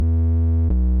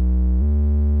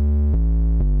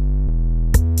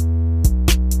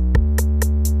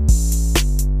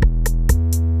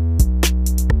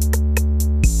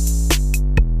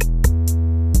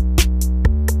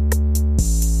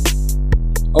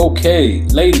Okay,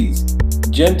 ladies,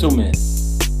 gentlemen,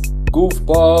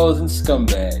 goofballs and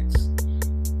scumbags,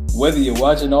 whether you're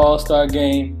watching the All-Star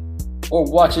game or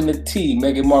watching the tea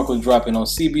Meghan Markle dropping on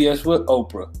CBS with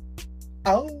Oprah.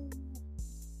 Oh.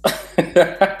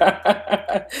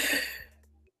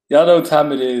 Y'all know what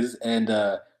time it is, and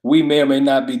we may or may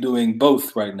not be doing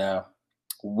both right now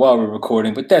while we're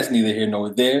recording, but that's neither here nor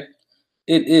there.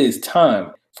 It is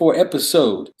time for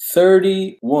episode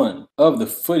 31 of the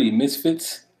Footy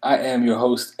Misfits. I am your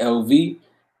host, LV,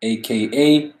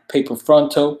 a.k.a. Paper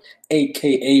Fronto,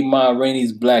 a.k.a. Ma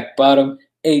Rainey's Black Bottom,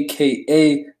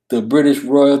 a.k.a. the British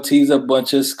royalty's a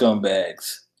bunch of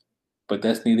scumbags. But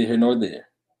that's neither here nor there.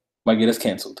 Might get us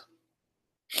canceled.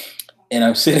 And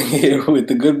I'm sitting here with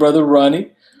the good brother,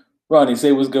 Ronnie. Ronnie,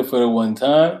 say what's good for the one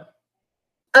time.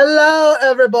 Hello,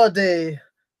 everybody.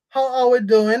 How are we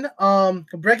doing?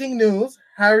 Breaking news.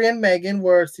 Harry and Meghan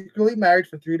were secretly married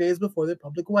for 3 days before their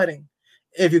public wedding.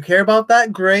 If you care about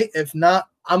that, great. If not,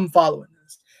 I'm following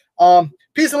this.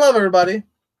 Peace and love, everybody.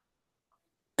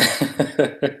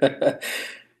 And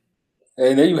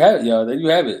there you have it, y'all. There you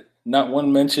have it. Not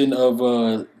one mention of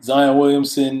Zion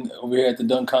Williamson over here at the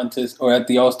dunk contest or at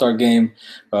the All-Star game,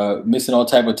 missing all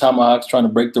type of tomahawks, trying to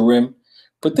break the rim.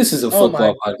 But this is a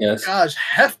football podcast. Gosh,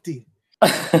 hefty.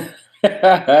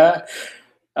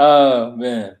 Oh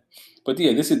man. But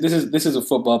yeah, this is a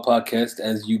football podcast,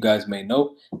 as you guys may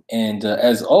know. And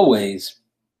as always,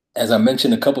 as I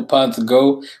mentioned a couple pods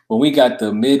ago, when we got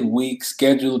the midweek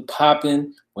schedule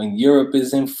popping, when Europe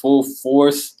is in full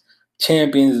force,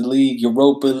 Champions League,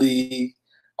 Europa League,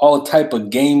 all type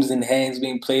of games in hands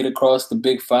being played across the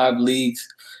big 5 leagues.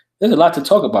 There's a lot to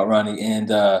talk about, Ronnie.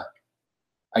 And I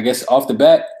guess off the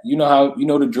bat, you know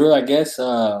the drill, I guess.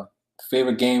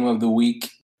 Favorite game of the week.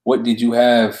 What did you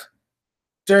have?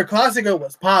 Der Clasico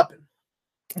was popping.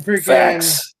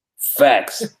 Facts.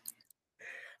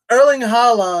 Erling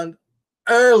Haaland,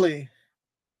 early.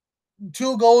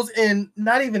 2 goals in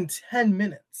not even 10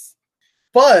 minutes.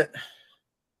 But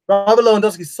Robert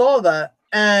Lewandowski saw that,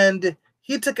 and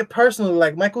he took it personally,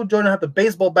 like Michael Jordan had the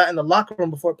baseball bat in the locker room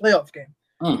before a playoff game.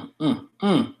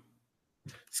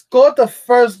 Scored the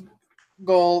first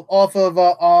goal off of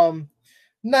a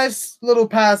nice little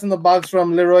pass in the box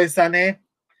from Leroy Sané.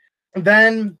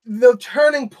 Then the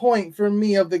turning point for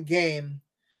me of the game,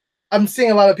 I'm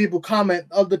seeing a lot of people comment,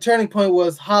 the turning point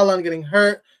was Haaland getting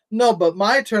hurt. No, but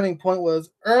my turning point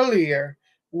was earlier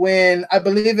when I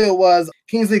believe it was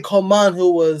Kingsley Coman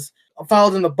who was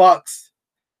fouled in the box.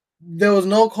 There was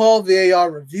no call. VAR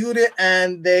reviewed it,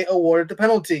 and they awarded the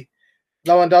penalty.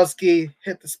 Lewandowski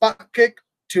hit the spot kick,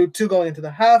 2-2 going into the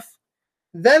half.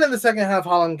 Then in the second half,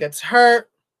 Haaland gets hurt.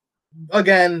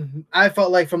 Again, I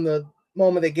felt like from the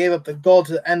moment they gave up the goal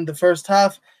to end the first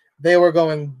half, they were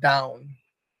going down.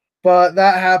 But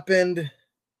that happened,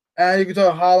 and you could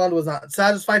tell Haaland was not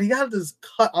satisfied. He had this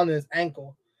cut on his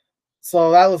ankle.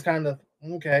 So that was kind of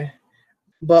okay.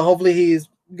 But hopefully he's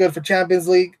good for Champions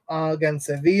League against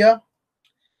Sevilla.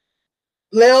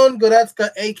 Leon Goretzka,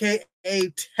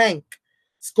 a.k.a. Tank,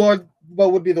 scored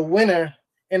what would be the winner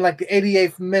in like the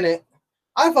 88th minute.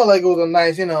 I felt like it was a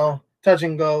nice, touch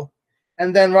and go.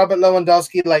 And then Robert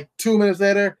Lewandowski, like 2 minutes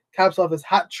later, caps off his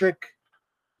hat trick.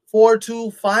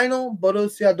 4-2 final.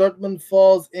 Borussia Dortmund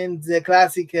falls in the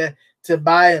Clasico to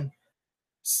Bayern.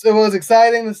 So it was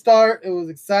exciting to start. It was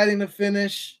exciting to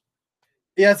finish.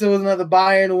 Yes, it was another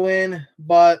Bayern win,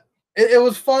 but it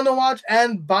was fun to watch.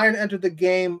 And Bayern entered the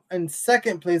game in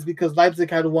second place because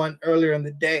Leipzig had won earlier in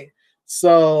the day.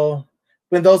 So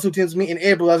when those 2 teams meet in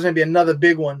April, that's going to be another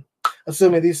big one,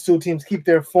 assuming these 2 teams keep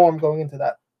their form going into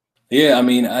that. Yeah, I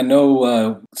mean, I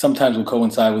know sometimes we'll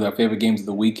coincide with our favorite games of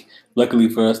the week. Luckily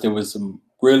for us, there was some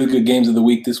really good games of the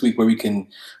week this week where we can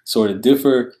sort of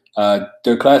differ. Der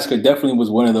Clasico definitely was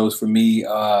one of those for me.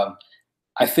 I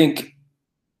think,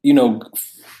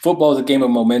 football is a game of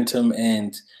momentum,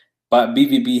 and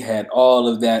BVB had all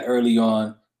of that early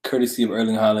on, courtesy of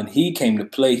Erling Haaland. He came to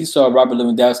play. He saw Robert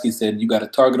Lewandowski, said, you got a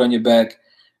target on your back,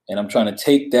 and I'm trying to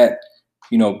take that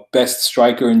best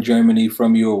striker in Germany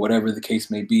from you or whatever the case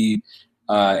may be.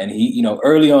 And he,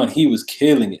 early on, he was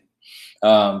killing it.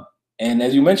 And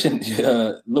as you mentioned,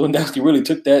 Lewandowski really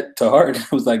took that to heart.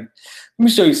 It was like, let me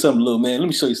show you something, little man. Let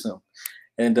me show you something.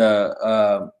 And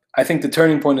I think the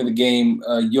turning point of the game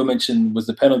you mentioned was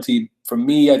the penalty. For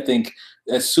me, I think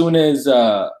as soon as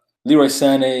Leroy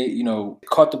Sané,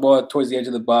 caught the ball towards the edge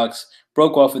of the box,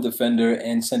 broke off a defender,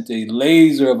 and sent a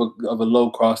laser of a low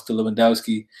cross to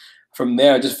Lewandowski. From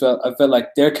there, I felt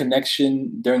like their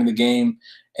connection during the game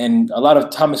and a lot of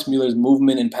Thomas Mueller's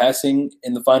movement and passing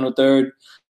in the final third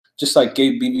just like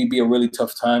gave BVB a really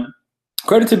tough time.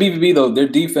 Credit to BVB though, their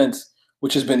defense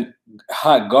which has been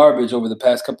hot garbage over the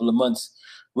past couple of months,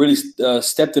 really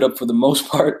stepped it up for the most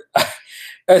part.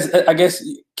 I guess,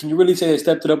 can you really say they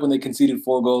stepped it up when they conceded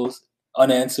 4 goals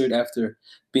unanswered after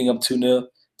being up 2-0?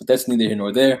 But that's neither here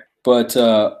nor there. But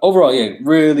overall, yeah,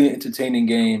 really entertaining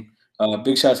game.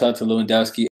 Big shouts out to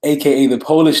Lewandowski, a.k.a. the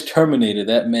Polish Terminator.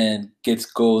 That man gets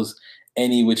goals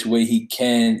any which way he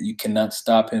can. You cannot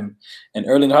stop him. And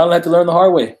Erling Haaland had to learn the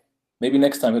hard way. Maybe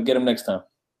next time. He'll get him next time.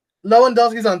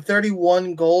 Lewandowski's on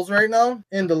 31 goals right now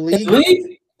in the league. In the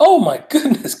league? Oh, my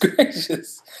goodness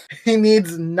gracious. He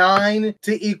needs 9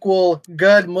 to equal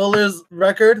Gerd Muller's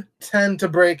record, 10 to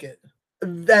break it.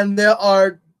 Then there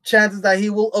are chances that he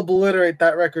will obliterate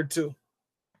that record too.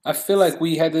 I feel like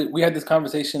we had this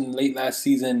conversation late last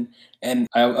season, and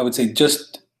I would say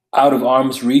just out of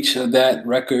arm's reach of that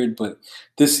record. But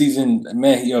this season,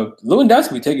 man,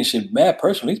 Lewandowski be taking shit mad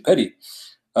personally. He's petty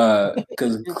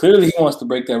because clearly he wants to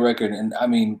break that record. And I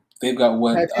mean, they've got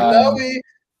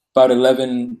about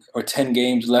 11 or 10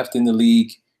 games left in the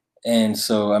league, and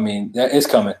so I mean that is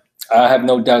coming. I have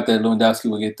no doubt that Lewandowski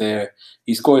will get there.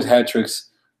 He scores hat tricks,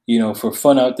 for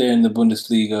fun out there in the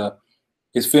Bundesliga.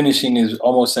 His finishing is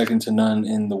almost second to none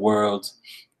in the world.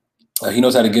 He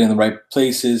knows how to get in the right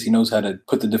places. He knows how to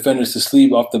put the defenders to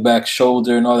sleep off the back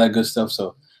shoulder and all that good stuff.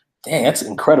 So, dang, that's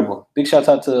incredible. Big shout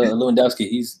out to Lewandowski.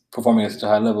 He's performing at such a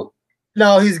high level.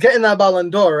 No, he's getting that Ballon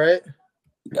d'Or, right?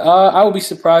 I would be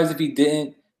surprised if he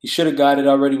didn't. He should have got it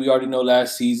already. We already know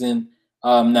last season.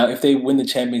 Now, if they win the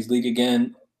Champions League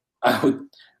again,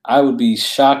 I would be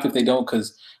shocked if they don't,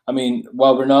 because, I mean,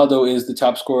 while Ronaldo is the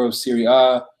top scorer of Serie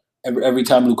A, every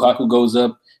time Lukaku goes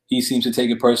up, he seems to take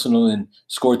it personal and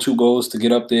score 2 goals to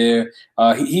get up there.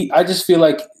 I just feel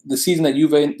like the season that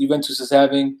Juventus is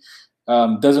having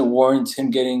doesn't warrant him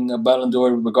getting a Ballon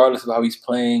d'Or, regardless of how he's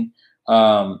playing.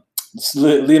 Lionel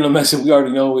Messi, we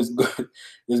already know,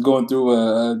 is going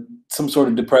through some sort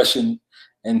of depression,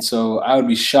 and so I would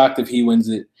be shocked if he wins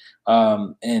it.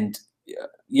 And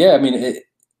yeah, I mean,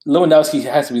 Lewandowski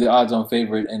has to be the odds-on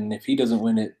favorite, and if he doesn't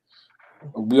win it,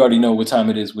 we already know what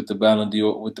time it is with the Ballon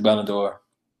d'Or.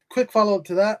 Quick follow-up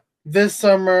to that. This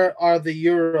summer are the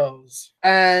Euros,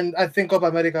 and I think Copa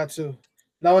America too.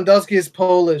 Lewandowski is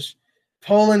Polish.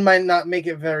 Poland might not make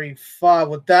it very far.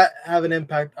 Would that have an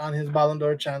impact on his Ballon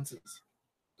d'Or chances?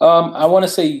 I want to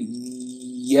say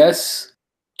yes,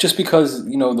 just because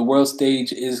the world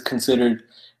stage is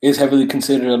heavily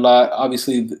considered a lot.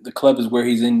 Obviously, the club is where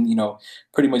he's in,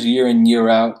 pretty much year in, year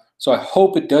out. So I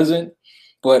hope it doesn't.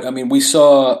 But I mean, we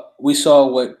saw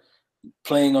what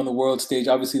playing on the world stage.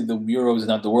 Obviously, the Euros is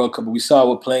not the World Cup, but we saw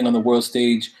what playing on the world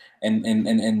stage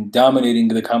and dominating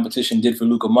the competition did for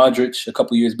Luka Modric a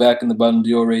couple years back in the Ballon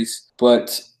d'Or race.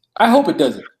 But I hope it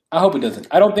doesn't.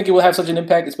 I don't think it will have such an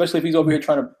impact, especially if he's over here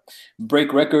trying to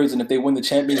break records. And if they win the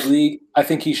Champions League, I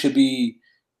think he should be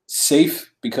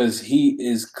safe because he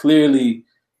is clearly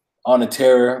on a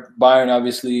tear. Bayern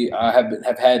obviously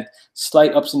have had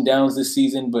slight ups and downs this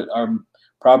season, but are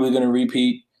probably going to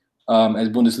repeat as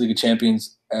Bundesliga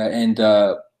champions and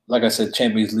like I said,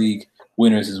 Champions League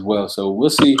winners as well. So we'll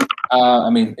see. I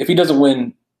mean, if he doesn't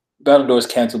win, Ballon d'Or is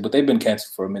canceled, but they've been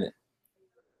canceled for a minute.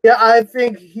 Yeah, I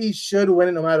think he should win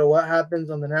it no matter what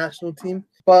happens on the national team.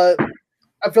 But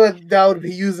I feel like that would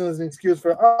be used as an excuse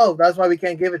for, that's why we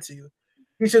can't give it to you.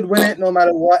 He should win it no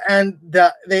matter what, and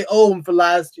that they owe him for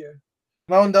last year.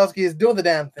 Lewandowski is doing the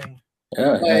damn thing.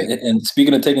 Yeah, and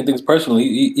speaking of taking things personally,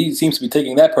 he seems to be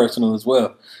taking that personal as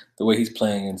well, the way he's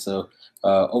playing. And so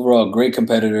overall, great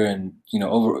competitor, and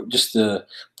just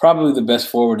probably the best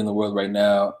forward in the world right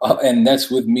now. And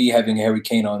that's with me having Harry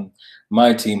Kane on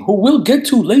my team, who we'll get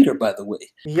to later, by the way.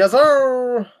 Yes,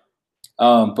 sir.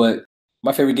 But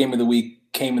my favorite game of the week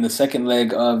came in the second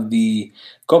leg of the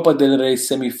Copa del Rey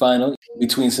semifinal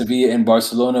between Sevilla and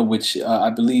Barcelona, which I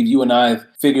believe you and I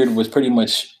figured was pretty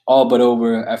much all but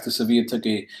over after Sevilla took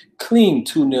a clean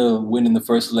 2-0 win in the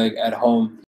first leg at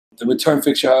home. The return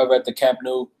fixture, however, at the Camp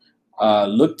Nou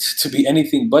looked to be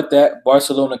anything but that.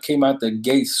 Barcelona came out the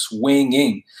gate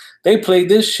swinging. They played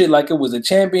this shit like it was a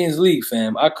Champions League,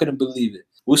 fam. I couldn't believe it.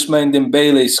 Ousmane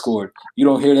Dembele scored. You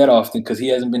don't hear that often because he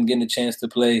hasn't been getting a chance to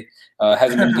play,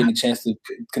 hasn't been getting a chance to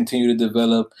continue to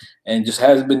develop, and just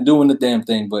hasn't been doing the damn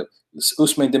thing. But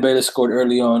Ousmane Dembele scored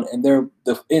early on, and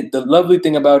the lovely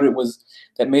thing about it was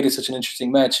that made it such an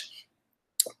interesting match.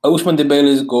 Ousmane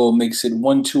Dembele's goal makes it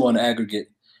 1-2 on aggregate,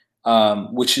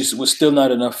 which was still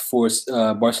not enough for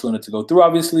Barcelona to go through,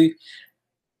 obviously.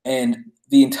 And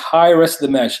the entire rest of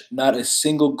the match, not a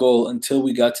single goal until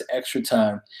we got to extra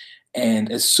time.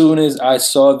 And as soon as I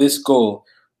saw this goal,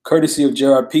 courtesy of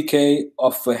Gerard Piqué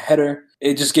off a header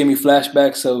it just gave me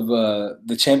flashbacks of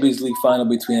the Champions League final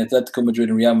between Atletico Madrid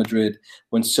and Real Madrid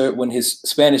when his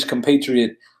Spanish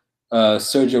compatriot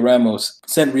Sergio Ramos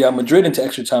sent Real Madrid into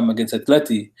extra time against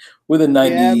Atleti with a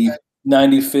Yeah,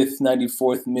 95th,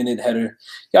 94th minute header.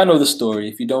 Y'all know the story.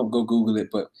 If you don't, go Google it.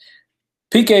 But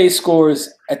Piqué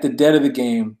scores at the dead of the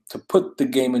game to put the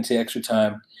game into extra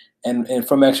time. And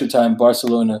from extra time,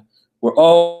 Barcelona were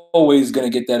always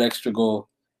going to get that extra goal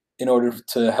in order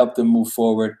to help them move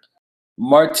forward.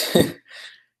 Martin,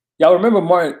 y'all remember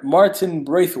Martin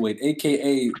Braithwaite,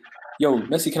 a.k.a. Yo,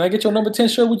 Messi, can I get your number 10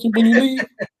 shirt when you leave?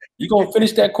 You going to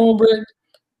finish that cornbread?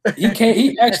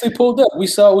 He actually pulled up. We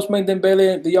saw Ousmane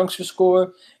Dembele, the youngster,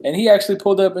 score, and he actually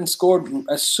pulled up and scored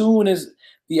as soon as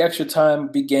the extra time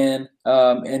began.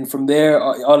 And from there,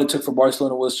 all it took for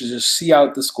Barcelona was to just see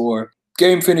out the score.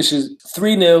 Game finishes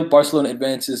 3-0. Barcelona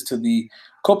advances to the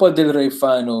Copa del Rey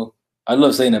final. I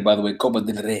love saying that, by the way, Copa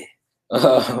del Rey.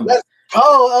 let's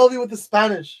go, LV with the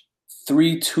Spanish.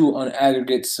 3-2 on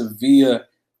aggregate. Sevilla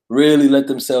really let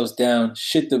themselves down,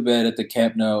 shit the bed at the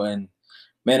Camp Nou, and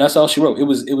man, that's all she wrote. It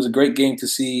was a great game to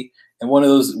see, and one of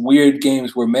those weird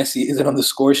games where Messi isn't on the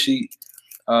score sheet.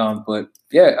 But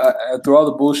yeah, through all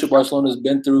the bullshit Barcelona's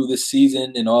been through this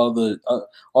season and all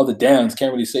the downs,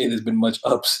 can't really say there's been much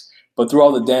ups, but through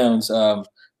all the downs,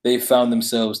 they found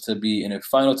themselves to be in a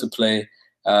final to play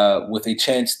with a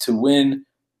chance to win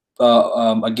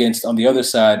against, on the other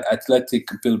side, Athletic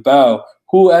Bilbao,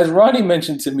 who, as Ronnie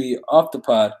mentioned to me off the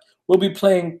pod, will be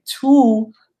playing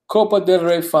 2 Copa del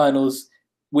Rey finals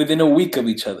within a week of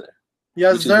each other.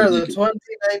 Yes, sir. The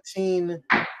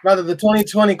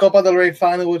 2020 Copa del Rey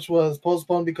final, which was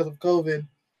postponed because of COVID.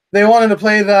 They wanted to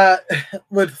play that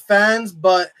with fans,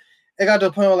 but it got to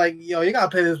a point where, like, yo, you got to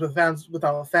play this with fans,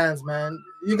 without fans, man.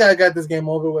 You got to get this game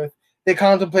over with. They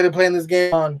contemplated playing this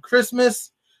game on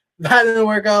Christmas. That didn't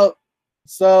work out.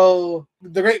 So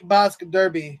the Great Basque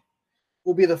Derby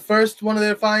will be the first one of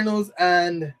their finals,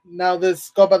 and now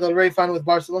this Copa del Rey final with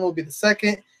Barcelona will be the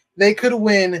second. They could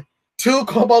win 2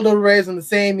 Copa del Reys in the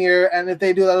same year, and if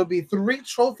they do, that will be 3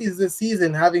 trophies this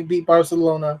season, having beat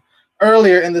Barcelona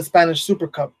earlier in the Spanish Super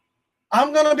Cup.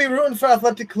 I'm going to be rooting for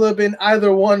Athletic Club in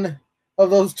either one of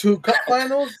those 2 cup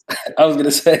finals. I was going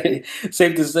to say,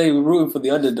 safe to say, we're rooting for the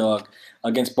underdog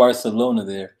against Barcelona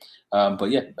there.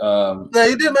 But yeah. Now,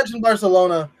 you did mention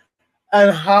Barcelona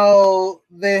and how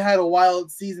they had a wild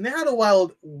season. They had a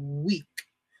wild week.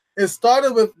 It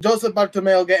started with Joseph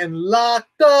Bartomeu getting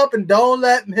locked up and don't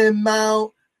let him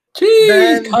out.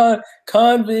 Jeez,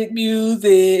 convict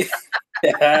music.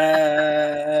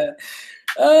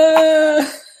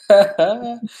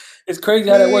 It's crazy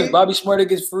how that works. Bobby Shmurda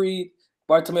gets freed.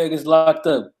 Bartomeu gets locked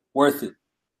up. Worth it.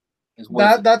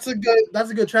 That's a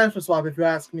good transfer swap, if you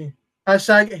ask me.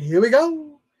 Hashtag, here we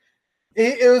go.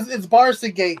 It's Barca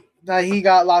Gate that he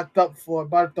got locked up for,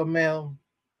 Bartomeu.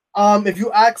 If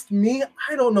you asked me,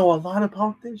 I don't know a lot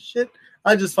about this shit.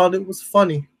 I just found it was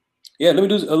funny. Yeah, let me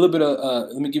do a little bit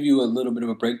of. Let me give you a little bit of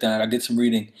a breakdown. I did some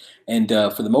reading, and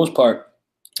for the most part,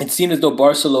 it seemed as though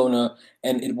Barcelona,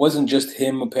 and it wasn't just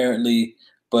him apparently,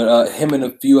 but him and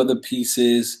a few other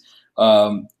pieces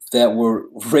that were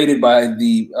raided by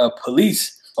the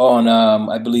police on,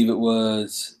 I believe it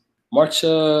was March,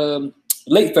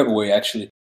 late February actually.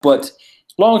 But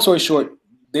long story short,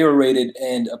 they were raided,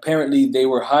 and apparently they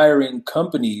were hiring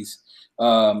companies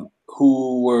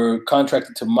who were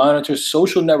contracted to monitor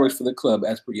social networks for the club,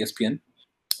 as per ESPN.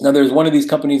 Now, there's one of these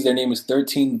companies. Their name is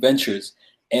 13 Ventures,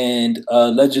 and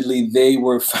allegedly they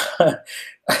were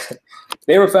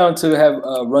they were found to have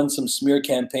run some smear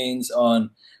campaigns on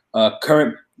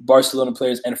current Barcelona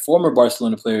players and former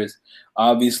Barcelona players.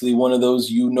 Obviously, one of those,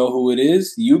 you know who it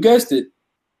is. You guessed it,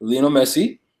 Lionel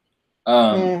Messi.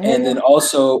 And then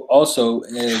also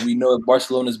we know that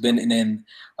Barcelona's been in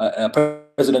a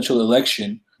presidential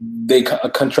election. They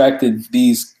contracted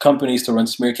these companies to run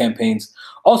smear campaigns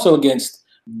also against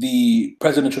the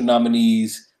presidential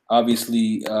nominees,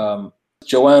 obviously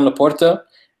Joan Laporta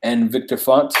and Victor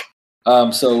Font.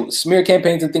 So smear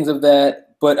campaigns and things of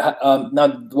that. But now,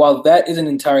 while that isn't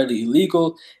entirely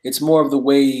illegal, it's more of the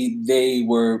way they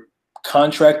were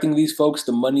contracting these folks,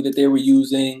 the money that they were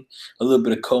using, a little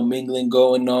bit of commingling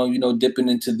going on, dipping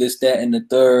into this, that, and the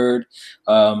third.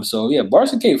 So yeah,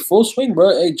 Barca K, full swing,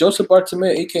 bro. Hey, Joseph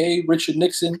Bartomeu, aka Richard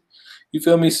Nixon, you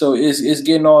feel me? So it's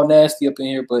getting all nasty up in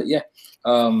here, but yeah,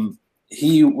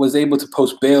 he was able to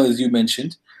post bail, as you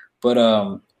mentioned, but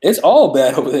it's all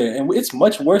bad over there, and it's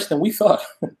much worse than we thought.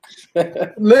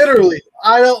 Literally,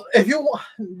 if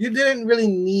you didn't really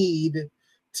need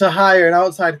to hire an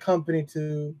outside company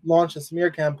to launch a smear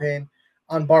campaign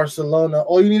on Barcelona.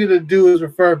 All you needed to do is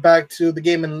refer back to the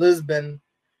game in Lisbon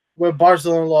where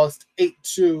Barcelona lost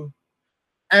 8-2,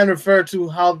 and referred to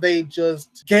how they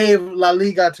just gave La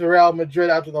Liga to Real Madrid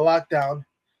after the lockdown.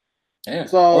 Yeah.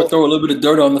 Or throw a little bit of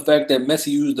dirt on the fact that Messi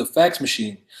used a fax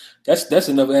machine. That's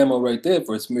enough ammo right there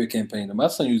for a smear campaign. If my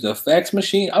son used a fax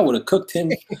machine, I would have cooked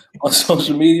him on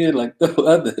social media like no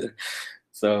other.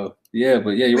 So yeah,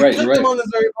 but yeah, you're right. You're right. Him on this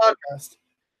very podcast.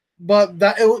 But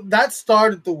that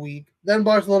started the week. Then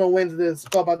Barcelona wins this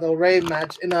Copa del Rey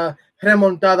match in a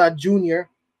remontada junior.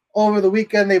 Over the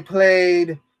weekend, they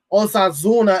played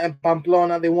Osasuna and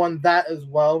Pamplona. They won that as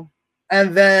well.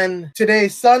 And then today,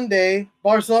 Sunday,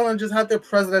 Barcelona just had their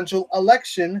presidential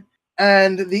election,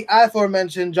 and the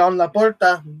aforementioned Joan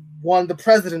Laporta won the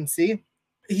presidency.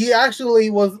 He actually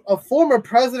was a former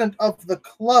president of the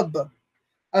club.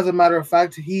 As a matter of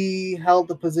fact, he held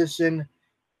the position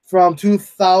from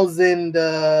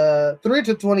 2003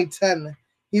 to 2010.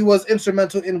 He was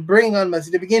instrumental in bringing on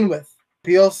Messi to begin with.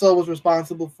 He also was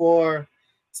responsible for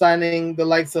signing the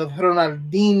likes of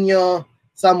Ronaldinho,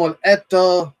 Samuel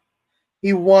Eto'o.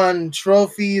 He won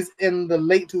trophies in the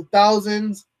late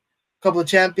 2000s, a couple of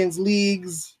Champions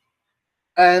Leagues,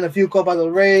 and a few Copa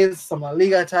del Rey, some La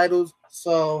Liga titles.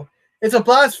 So it's a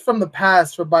blast from the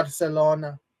past for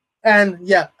Barcelona. And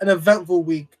yeah, an eventful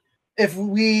week. If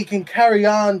we can carry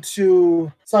on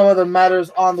to some of the matters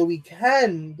on the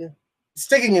weekend,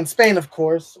 sticking in Spain, of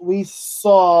course, we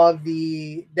saw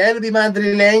the Derby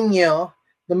Madrileño,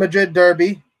 the Madrid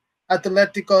Derby,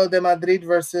 Atletico de Madrid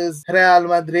versus Real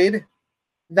Madrid.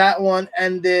 That one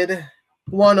ended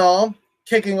 1-1,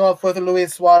 kicking off with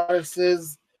Luis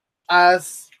Suarez's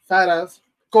fat ass,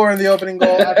 scoring the opening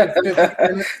goal after 50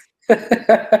 minutes.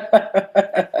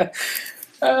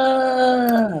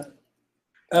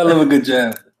 I love a good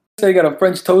jam. So you got a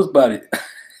French toast body.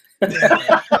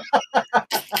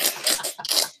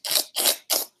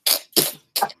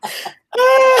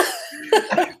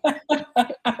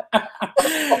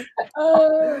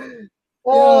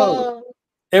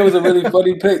 It was a really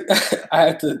funny pick. I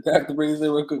have to bring this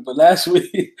in real quick. But last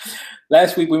week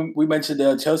we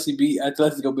mentioned Chelsea beat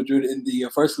Atletico Madrid in the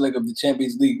first leg of the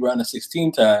Champions League round of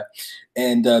 16 tie,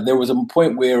 and there was a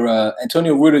point where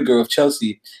Antonio Rudiger of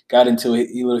Chelsea got into a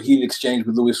little heated exchange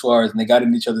with Luis Suarez, and they got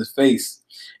in each other's face.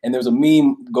 And there was a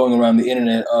meme going around the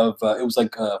internet of it was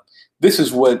like this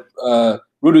is what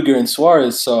Rudiger and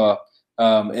Suarez saw,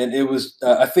 and it was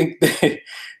I think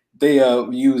they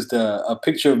used a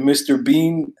picture of Mr.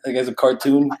 Bean, like as a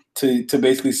cartoon, to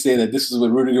basically say that this is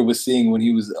what Rudiger was seeing when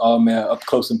he was all man up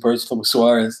close and personal with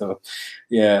Suarez. So,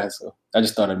 yeah. So I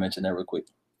just thought I'd mention that real quick.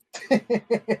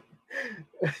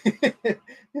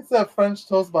 It's a French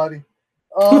toast body.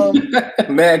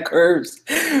 Mad curves,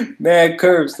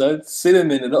 son.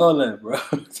 Cinnamon and all that, bro.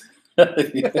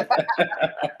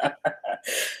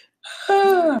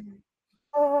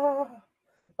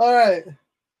 All right.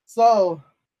 So.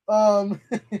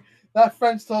 That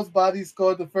French toast body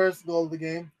scored the first goal of the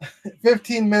game.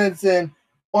 15 minutes in,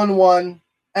 1-1.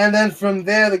 And then from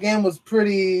there, the game was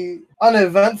pretty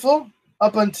uneventful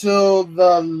up until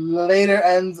the later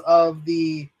ends of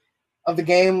the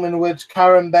game, in which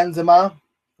Karim Benzema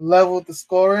leveled the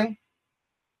scoring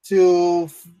to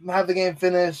have the game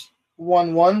finish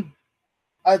 1-1.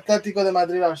 Atletico de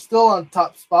Madrid are still on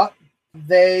top spot.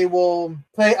 They will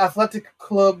play Athletic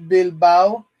Club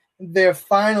Bilbao, their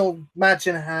final match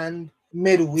in hand,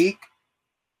 midweek.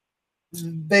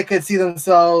 They could see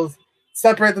themselves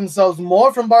separate themselves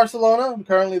more from Barcelona.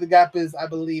 Currently, the gap is, I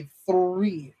believe,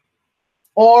 3.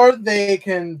 Or they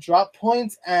can drop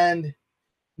points and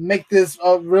make this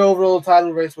a real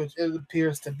title race, which it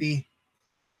appears to be,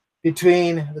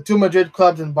 between the two Madrid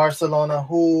clubs and Barcelona,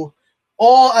 who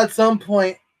all at some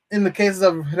point, in the cases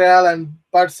of Real and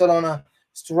Barcelona,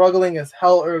 struggling as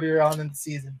hell earlier on in the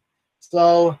season.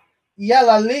 So, yeah,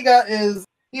 La Liga is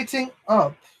heating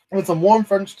up with some warm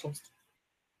French toast.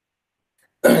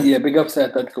 Yeah, big ups to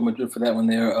Atletico Madrid for that one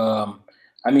there.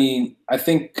 I mean, I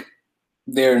think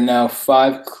they're now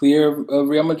 5 clear of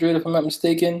Real Madrid, if I'm not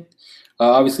mistaken.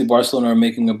 Obviously, Barcelona are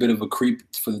making a bit of a creep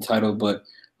for the title, but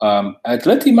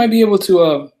Atleti might be able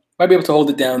to hold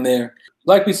it down there.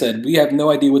 Like we said, we have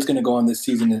no idea what's going to go on this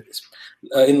season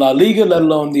in La Liga, let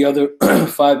alone the other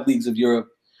 5 leagues of Europe.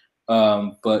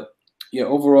 But yeah,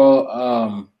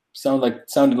 overall,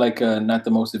 sounded like not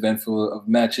the most eventful of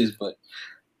matches, but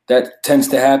that tends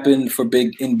to happen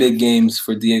in big games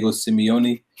for Diego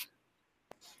Simeone.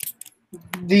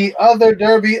 The other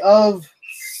derby of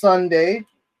Sunday,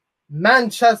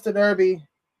 Manchester Derby,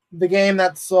 the game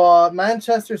that saw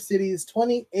Manchester City's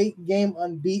 28-game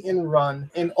unbeaten run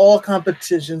in all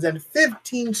competitions and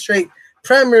 15 straight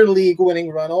Premier League winning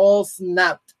run, all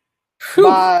snapped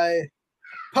by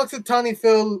Puxatani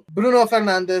Phil, Bruno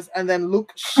Fernandes, and then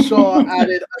Luke Shaw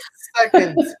added a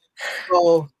second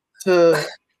goal to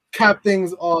cap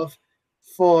things off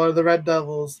for the Red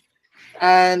Devils.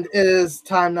 And it is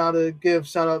time now to give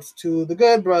shout-outs to the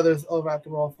good brothers over at the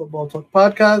Raw Football Talk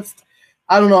podcast.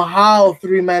 I don't know how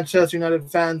 3 Manchester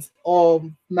United fans all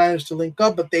managed to link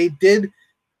up, but they did.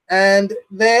 And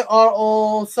they are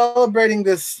all celebrating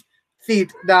this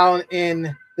feat down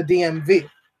in the DMV.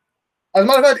 As a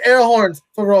matter of fact, air horns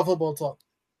for Raw Football Talk.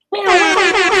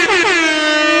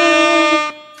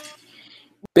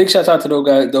 Big shout out to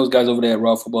those guys over there at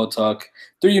Raw Football Talk.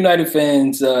 3 United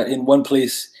fans in one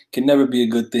place can never be a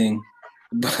good thing,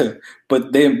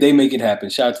 but they make it happen.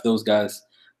 Shout out to those guys.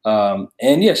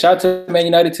 And yeah, shout out to Man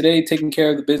United today, taking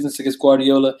care of the business against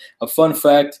Guardiola. A fun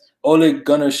fact, Ole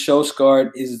Gunnar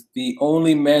Solskjaer is the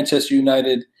only Manchester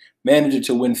United manager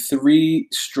to win 3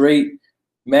 straight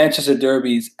Manchester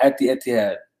derbies at the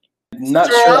Etihad. Not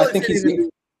sure. I think he's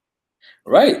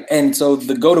right. And so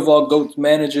the GOAT of all GOAT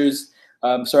managers,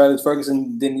 Sir Alex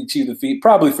Ferguson, didn't achieve the feat,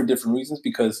 probably for different reasons,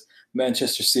 because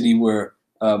Manchester City were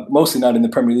mostly not in the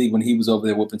Premier League when he was over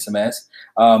there whooping some ass.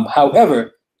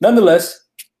 However, nonetheless,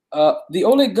 the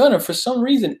Ole Gunnar, for some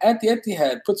reason, at the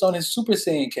Etihad, puts on his Super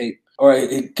Saiyan cape, or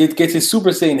it gets his Super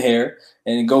Saiyan hair,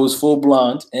 and it goes full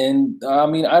blonde. And I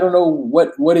mean, I don't know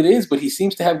what it is, but he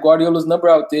seems to have Guardiola's number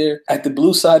out there at the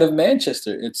blue side of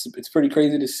Manchester. It's pretty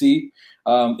crazy to see.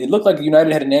 It looked like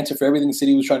United had an answer for everything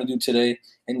City was trying to do today,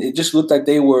 and it just looked like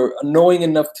they were annoying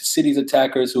enough to City's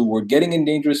attackers who were getting in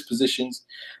dangerous positions.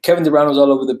 Kevin De Bruyne was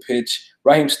all over the pitch,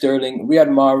 Raheem Sterling, Riyad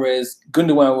Mahrez,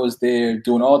 Gundogan was there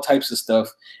doing all types of stuff.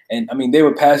 And, I mean, they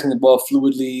were passing the ball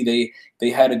fluidly. They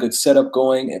had a good setup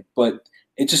going, but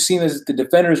it just seemed as if the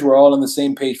defenders were all on the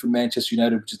same page for Manchester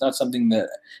United, which is not something that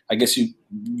I guess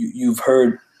you've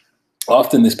heard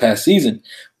often this past season.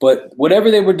 But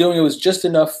whatever they were doing, it was just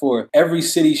enough for every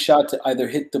City shot to either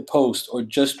hit the post or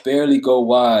just barely go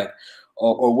wide,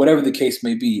 or whatever the case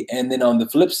may be. And then on the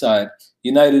flip side,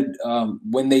 United,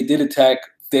 when they did attack,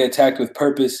 they attacked with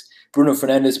purpose. Bruno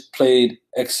Fernandes played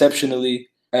exceptionally,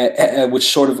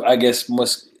 which sort of, I guess,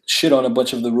 must shit on a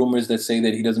bunch of the rumors that say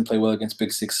that he doesn't play well against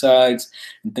Big Six sides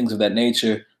and things of that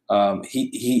nature.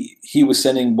 He was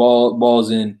sending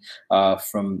balls in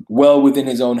from well within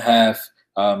his own half,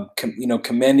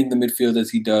 commanding the midfield as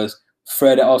he does.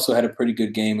 Fred also had a pretty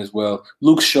good game as well.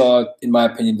 Luke Shaw, in my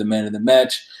opinion, the man of the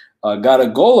match, got a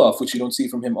goal off, which you don't see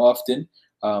from him often.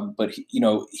 But he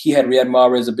had Riyad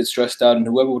Mahrez a bit stressed out, and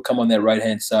whoever would come on that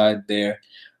right-hand side there.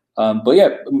 But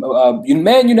yeah,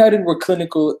 Man United were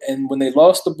clinical, and when they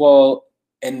lost the ball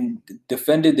and they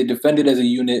defended as a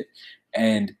unit.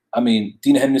 And I mean,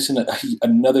 Dean Henderson,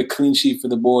 another clean sheet for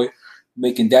the boy,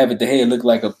 making David De Gea look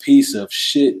like a piece of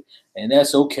shit, and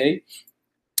that's okay.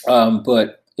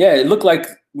 But yeah, it looked like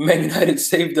Man United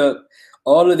saved up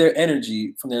all of their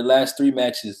energy from their last 3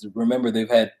 matches. Remember, they've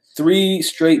had 3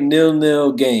 straight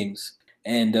 0-0 games,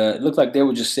 and it looked like they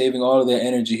were just saving all of their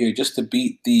energy here just to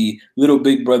beat the little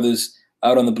big brothers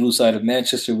out on the blue side of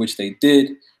Manchester, which they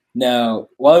did. Now,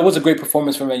 while it was a great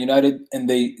performance for Man United, and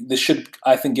this should,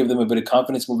 I think, give them a bit of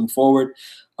confidence moving forward.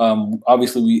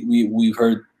 Obviously, we've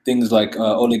heard things like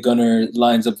Ole Gunnar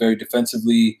lines up very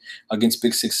defensively against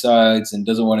Big Six sides and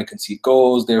doesn't want to concede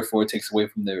goals. Therefore, it takes away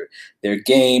from their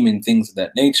game and things of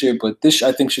that nature. But this,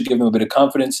 I think, should give them a bit of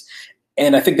confidence,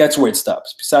 and I think that's where it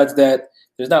stops. Besides that,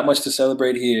 there's not much to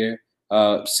celebrate here.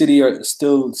 City are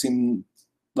still seem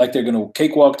like they're going to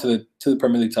cakewalk to the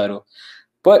Premier League title,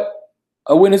 but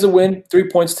a win is a win. 3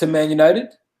 points to Man United,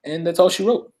 and that's all she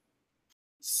wrote.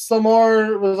 Some more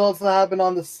results that happened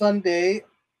on the Sunday.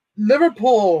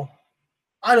 Liverpool,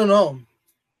 I don't know.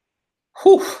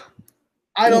 Whew.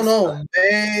 I don't know.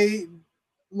 They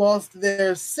lost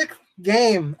their 6th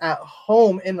game at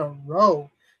home in a row,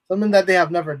 something that they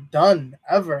have never done,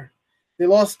 ever. They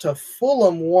lost to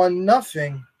Fulham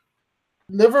 1-0.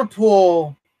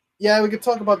 Liverpool, yeah, we could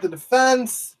talk about the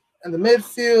defense and the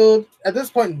midfield. At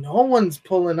this point, no one's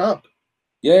pulling up.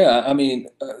 Yeah, I mean,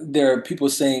 there are people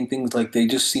saying things like they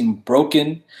just seem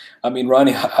broken. I mean,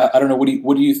 Ronnie, I don't know.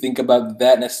 What do you think about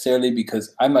that necessarily?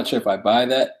 Because I'm not sure if I buy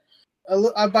that.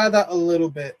 I buy that a little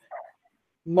bit.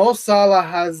 Mo Salah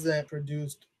hasn't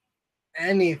produced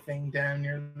anything damn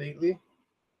near lately.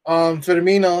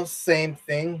 Firmino, same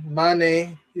thing.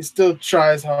 Mane, he still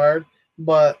tries hard,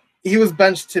 but he was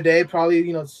benched today, probably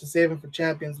to save him for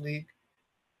Champions League.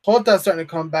 Jota's starting to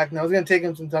come back now. It's going to take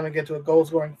him some time to get to a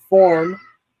goal-scoring form.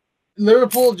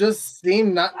 Liverpool just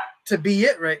seem not to be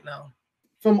it right now.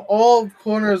 From all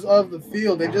corners of the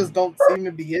field, they just don't seem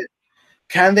to be it.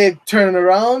 Can they turn it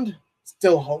around?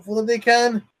 Still hopeful that they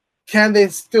can. Can they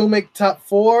still make top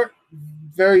 4?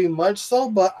 very much so,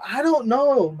 but I don't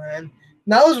know, man.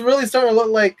 Now it's really starting to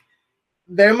look like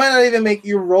they might not even make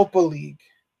Europa League.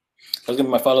 I was going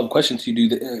to my follow-up question to you.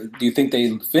 Do you think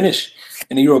they finish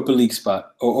in a Europa League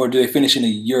spot, or do they finish in a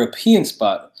European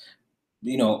spot?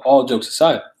 You know, all jokes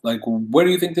aside, like, where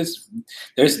do you think this?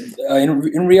 There's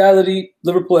in reality,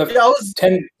 Liverpool have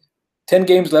 10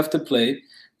 games left to play.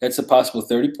 That's a possible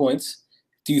 30 points.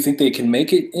 Do you think they can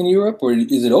make it in Europe, or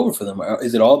is it over for them? Or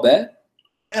is it all bad?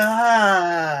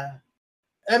 I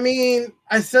mean,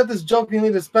 I said this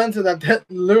jokingly to Spencer that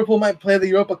Liverpool might play the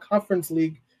Europa Conference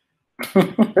League. He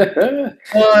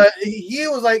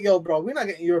was like, "Yo, bro, we're not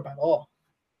getting Europe at all."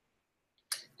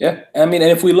 Yeah, I mean,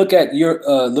 and if we look at your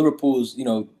Liverpool's, you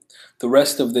know, the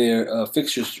rest of their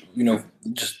fixtures, you know,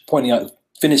 just pointing out,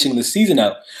 finishing the season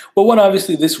out. Well, one,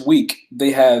 obviously this week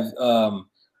they have a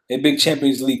big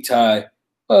Champions League tie.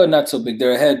 Well, not so big.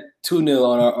 They're ahead 2-0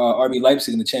 on our RB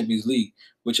Leipzig in the Champions League.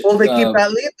 Which will they keep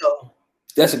that lead though?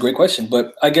 That's a great question,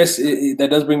 but I guess that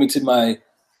does bring me to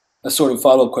a sort of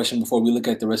follow-up question before we look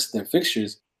at the rest of their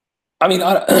fixtures. I mean,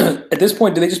 at this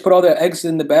point, do they just put all their eggs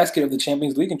in the basket of the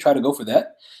Champions League and try to go for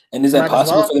that? And is that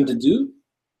possible for them to do?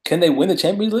 Can they win the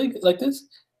Champions League like this?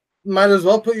 Might as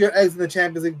well put your eggs in the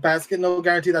Champions League basket. No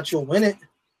guarantee that you'll win it.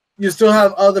 You still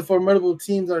have other formidable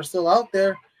teams that are still out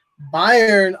there.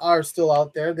 Bayern are still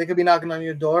out there. They could be knocking on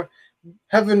your door.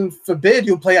 Heaven forbid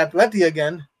you play Atleti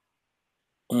again.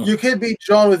 You could be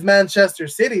drawn with Manchester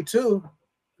City too.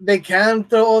 They can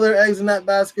throw all their eggs in that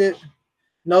basket.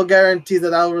 No guarantees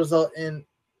that will result in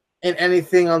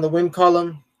anything on the win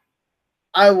column.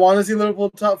 I want to see Liverpool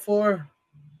top 4,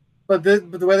 but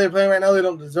the way they're playing right now, they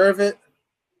don't deserve it.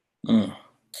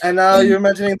 And now you're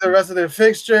mentioning the rest of their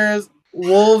fixtures.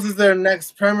 Wolves is their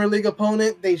next Premier League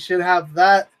opponent. They should have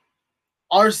that.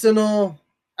 Arsenal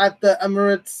at the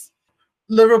Emirates.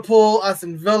 Liverpool,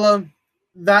 Aston Villa.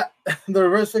 The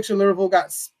reverse fixture, Liverpool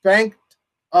got spanked.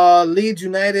 Leeds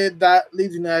United, that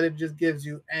Leeds United just gives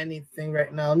you anything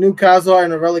right now. Newcastle are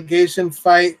in a relegation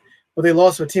fight, but they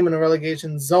lost their team in a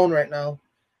relegation zone right now.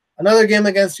 Another game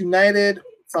against United,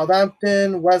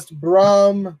 Southampton, West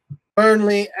Brom,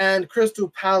 Burnley, and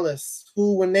Crystal Palace,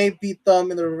 who, when they beat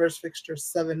them in the reverse fixture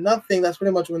 7-0, that's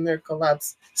pretty much when their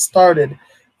collapse started.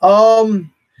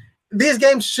 These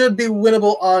games should be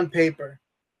winnable on paper.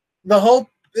 The hope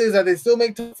is that they still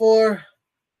make top 4.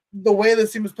 The way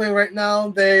this team is playing right now,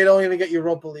 they don't even get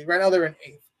Europa League. Right now, they're in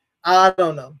 8th. I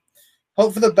don't know.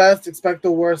 Hope for the best, expect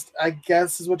the worst, I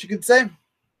guess is what you could say.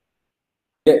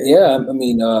 Yeah. I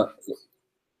mean,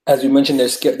 as you mentioned,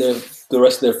 the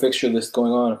rest of their fixture list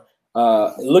going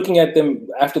on. Looking at them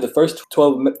after the first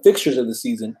 12 fixtures of the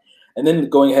season, and then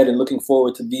going ahead and looking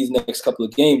forward to these next couple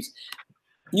of games,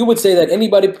 you would say that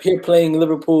anybody here playing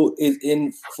Liverpool is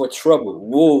in for trouble.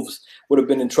 Wolves would have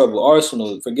been in trouble.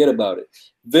 Arsenal, forget about it.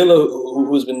 Villa,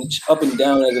 who's been up and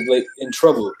down as of late, in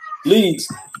trouble. Leeds,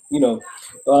 you know.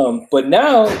 But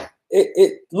now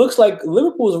it looks like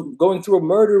Liverpool is going through a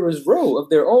murderer's row of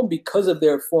their own because of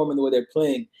their form and the way they're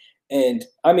playing. And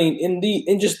I mean,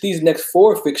 in just these next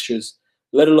 4 fixtures,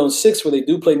 let alone 6, where they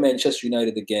do play Manchester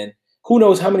United again, who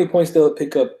knows how many points they'll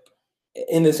pick up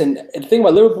in this. And the thing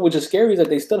about Liverpool, which is scary, is that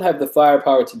they still have the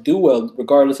firepower to do well,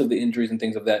 regardless of the injuries and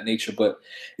things of that nature. But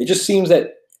it just seems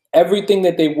that everything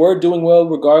that they were doing well,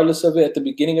 regardless of it, at the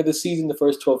beginning of the season, the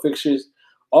first 12 fixtures,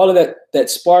 all of that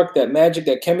spark, that magic,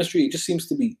 that chemistry, it just seems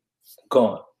to be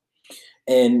gone.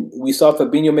 And we saw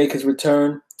Fabinho make his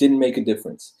return, didn't make a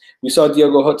difference. We saw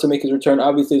Diogo Jota make his return.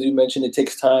 Obviously, as you mentioned, it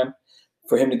takes time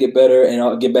for him to get better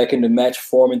and get back into match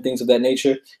form and things of that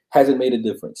nature. Hasn't made a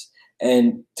difference.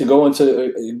 And to go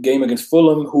into a game against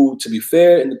Fulham, who, to be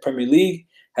fair, in the Premier League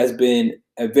has been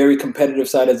a very competitive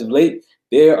side as of late.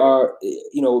 There are,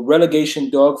 relegation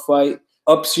dogfight,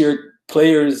 ups your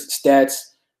players' stats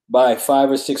by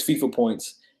 5 or 6 FIFA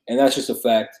points. And that's just a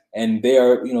fact. And they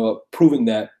are, proving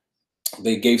that.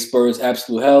 They gave Spurs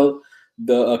absolute hell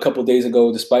a couple of days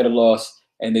ago, despite a loss,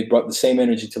 and they brought the same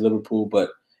energy to Liverpool. But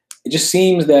it just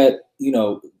seems that,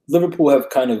 Liverpool have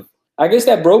kind of, I guess,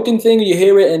 that broken thing, you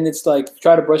hear it and it's like,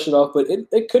 try to brush it off, but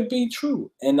it could be true.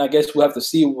 And I guess we'll have to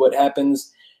see what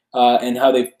happens and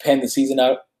how they pan the season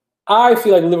out. I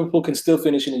feel like Liverpool can still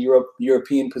finish in a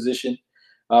European position,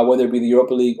 whether it be the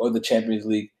Europa League or the Champions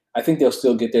League. I think they'll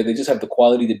still get there. They just have the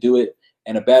quality to do it.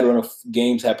 And a bad run of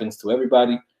games happens to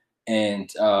everybody.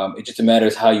 And it just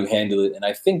matters how you handle it. And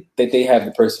I think that they have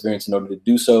the perseverance in order to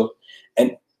do so.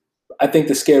 And I think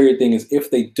the scarier thing is if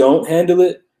they don't handle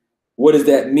it, what does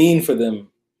that mean for them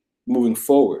moving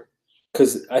forward?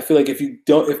 Because I feel like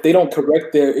if they don't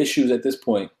correct their issues at this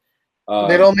point,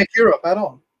 they don't make Europe at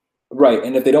all. Right,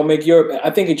 and if they don't make Europe, I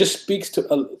think it just speaks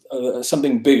to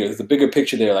something bigger. There's a bigger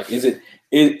picture there. Like, is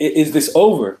this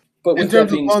over? But in with that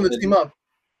terms of being blowing the said, team up.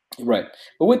 right.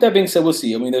 But with that being said, we'll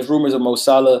see. I mean, there's rumors of Mo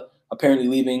Salah apparently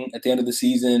leaving at the end of the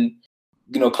season.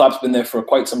 You know, Klopp's been there for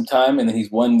quite some time, and then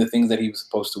he's won the things that he was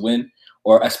supposed to win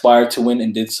or aspired to win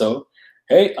and did so.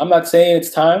 Hey, I'm not saying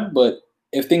it's time, but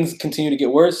if things continue to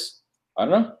get worse, I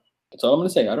don't know. That's all I'm going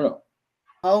to say. I don't know.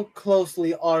 How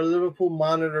closely are Liverpool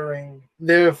monitoring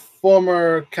their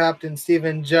former captain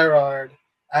Steven Gerrard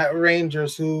at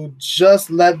Rangers, who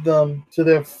just led them to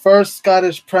their first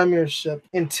Scottish Premiership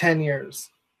in 10 years?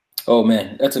 Oh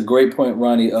man, that's a great point,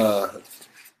 Ronnie.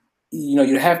 You know,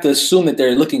 you'd have to assume that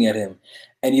they're looking at him,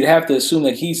 and you'd have to assume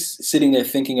that he's sitting there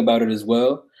thinking about it as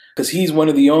well, because he's one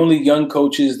of the only young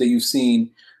coaches that you've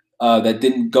seen that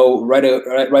didn't go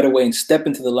right away and step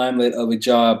into the limelight of a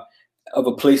job, of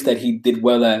a place that he did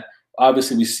well at.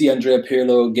 Obviously, we see Andrea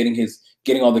Pirlo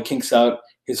getting all the kinks out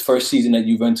his first season at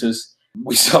Juventus.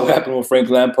 We saw what happened with Frank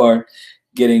Lampard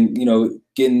getting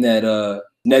that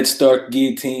Ned Stark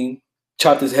guillotine,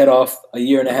 chopped his head off a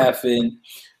year and a half in.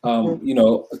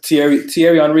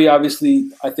 Thierry Henry,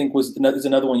 obviously, I think is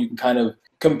another one you can kind of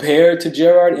compare to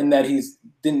Gerrard in that he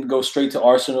didn't go straight to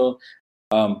Arsenal.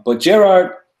 But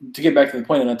Gerrard, to get back to the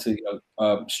point and not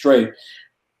to stray,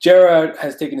 Gerrard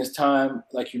has taken his time.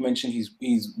 Like you mentioned,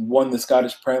 he's won the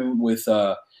Scottish Prem with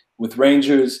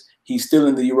Rangers. He's still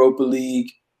in the Europa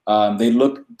League. They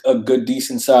look a good,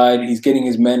 decent side. He's getting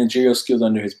his managerial skills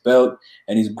under his belt,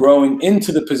 and he's growing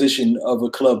into the position of a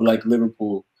club like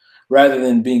Liverpool, rather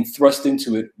than being thrust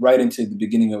into it right into the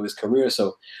beginning of his career.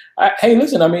 So, hey,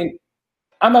 listen, I mean,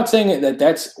 I'm not saying that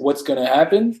that's what's going to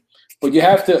happen, but you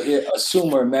have to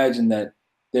assume or imagine that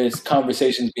there's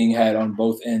conversations being had on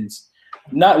both ends,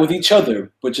 not with each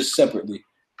other, but just separately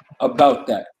about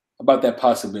that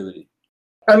possibility.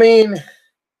 I mean,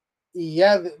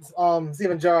 yeah,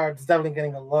 Steven Gerrard's definitely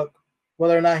getting a look.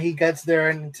 Whether or not he gets there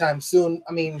anytime soon,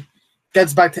 I mean,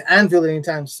 gets back to Anfield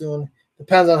anytime soon,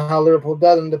 depends on how Liverpool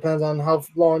does and depends on how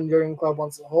long Jurgen Klopp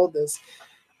wants to hold this.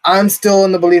 I'm still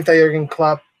in the belief that Jurgen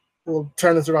Klopp will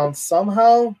turn this around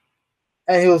somehow,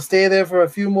 and he'll stay there for a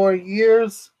few more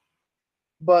years.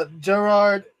 But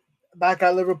Gerrard back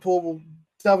at Liverpool will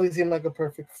definitely seem like a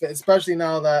perfect fit, especially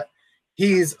now that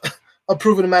he's a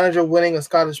proven manager winning a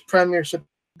Scottish Premiership.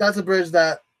 That's a bridge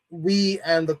that we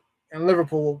and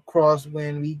Liverpool will cross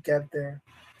when we get there.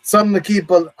 Something to keep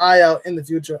an eye out in the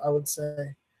future, I would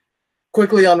say.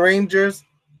 Quickly on Rangers,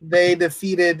 they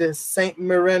defeated St.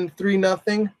 Mirren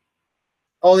 3-0.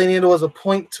 All they needed was a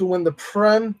point to win the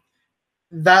Prem.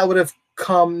 That would have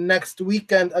come next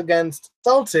weekend against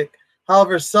Celtic.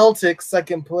 However, Celtic,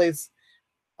 second place,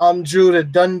 drew to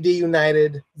Dundee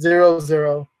United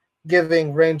 0-0,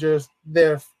 giving Rangers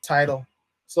their title.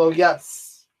 So,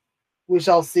 yes, we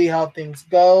shall see how things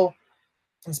go.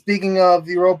 And speaking of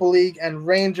the Europa League and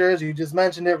Rangers, you just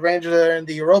mentioned it. Rangers are in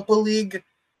the Europa League.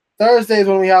 Thursday is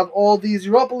when we have all these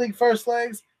Europa League first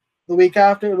legs. The week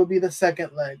after, it'll be the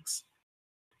second legs.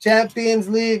 Champions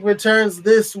League returns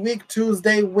this week,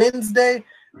 Tuesday, Wednesday.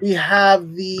 We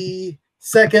have the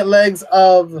second legs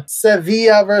of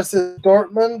Sevilla versus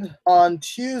Dortmund on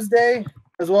Tuesday,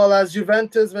 as well as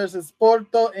Juventus versus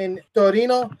Porto in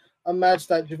Torino, a match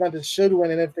that Juventus should win.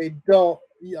 And if they don't,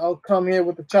 I'll come here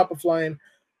with the chopper flying.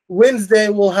 Wednesday,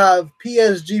 we'll have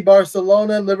PSG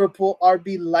Barcelona, Liverpool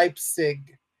RB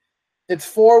Leipzig. It's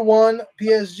 4-1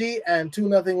 PSG and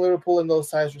 2-0 Liverpool in those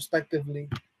sides, respectively.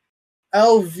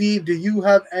 LV, do you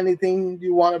have anything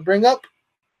you want to bring up?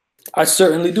 I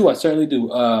certainly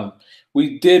do.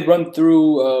 We did run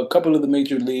through a couple of the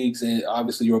major leagues and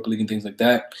obviously Europa League and things like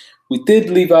that. We did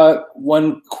leave out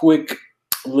one quick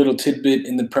little tidbit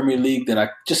in the Premier League that I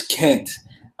just can't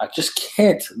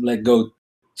let go.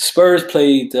 Spurs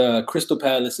played Crystal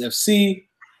Palace FC,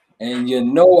 and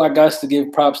I got to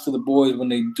give props to the boys when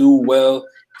they do well,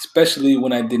 especially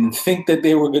when I didn't think that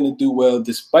they were going to do well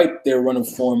despite their run of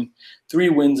form. 3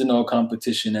 wins in all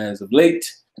competition as of late.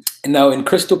 And now in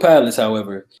Crystal Palace,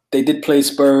 however, they did play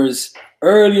Spurs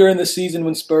earlier in the season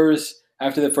when Spurs,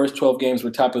 after the first 12 games,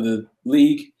 were top of the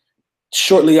league,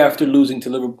 shortly after losing to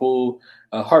Liverpool,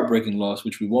 a heartbreaking loss,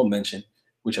 which we won't mention,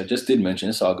 which I just did mention.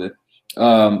 It's all good.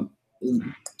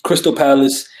 Crystal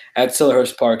Palace at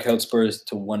Selhurst Park held Spurs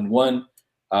to 1-1.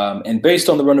 And based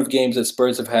on the run of games that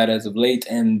Spurs have had as of late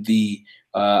and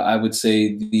I would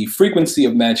say the frequency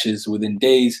of matches within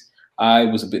days, I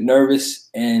was a bit nervous.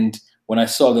 And when I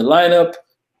saw the lineup,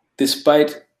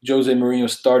 despite Jose Mourinho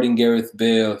starting Gareth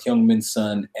Bale, Heung-min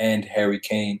Son, and Harry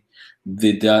Kane,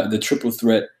 the triple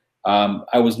threat,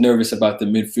 I was nervous about the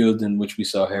midfield in which we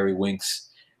saw Harry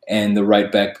Winks and the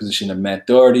right back position of Matt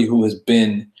Doherty, who has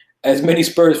been, as many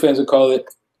Spurs fans would call it,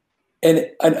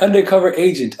 an undercover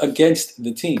agent against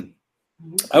the team.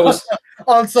 I was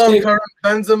on some Karim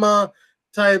Benzema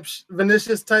type,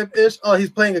 Vinicius type ish. Oh,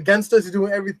 he's playing against us. He's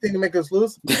doing everything to make us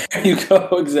lose. There you go,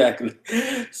 exactly.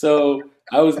 So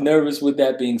I was nervous. With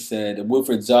that being said,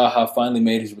 Wilfried Zaha finally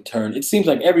made his return. It seems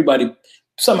like everybody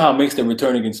somehow makes their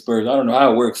return against Spurs. I don't know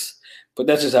how it works, but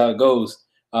that's just how it goes.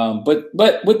 But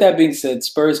with that being said,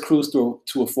 Spurs cruised to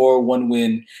a 4-1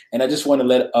 win, and I just want to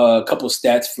let a couple of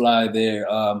stats fly there.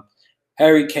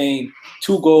 Harry Kane,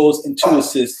 2 goals and 2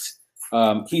 assists.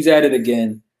 He's at it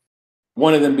again.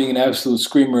 One of them being an absolute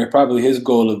screamer, probably his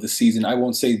goal of the season. I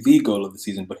won't say the goal of the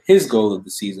season, but his goal of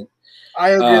the season.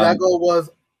 I agree. That goal was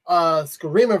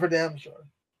screamer for damn sure.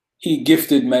 He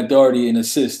gifted Matt Doherty an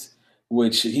assist,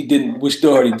 which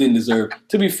Doherty didn't deserve.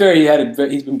 To be fair, he had a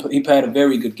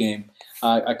very good game.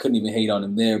 I couldn't even hate on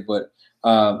him there. But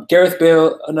Gareth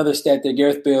Bale, another stat there.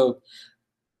 Gareth Bale,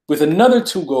 with another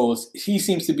 2 goals, he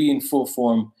seems to be in full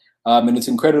form. And it's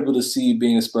incredible to see,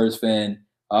 being a Spurs fan,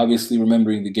 obviously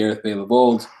remembering the Gareth Bale of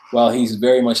old. While he's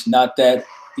very much not that,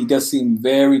 he does seem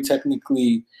very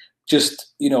technically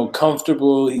just,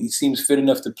 comfortable. He seems fit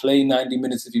enough to play 90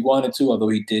 minutes if he wanted to, although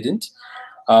he didn't.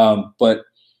 But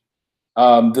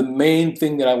the main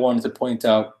thing that I wanted to point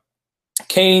out,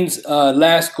 Kane's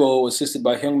last goal, assisted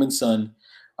by Heung-min Son,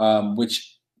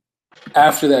 which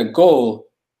after that goal,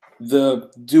 the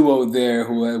duo there,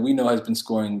 who we know has been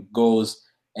scoring goals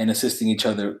and assisting each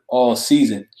other all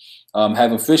season,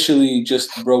 have officially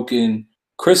just broken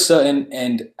Chris Sutton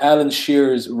and Alan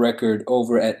Shearer's record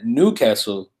over at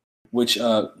Newcastle, which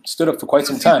stood up for quite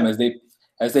some time as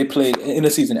they played in a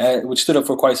season, which stood up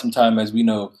for quite some time, as we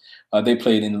know they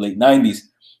played in the late 90s.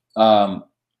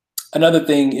 Another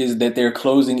thing is that they're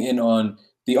closing in on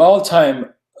the all-time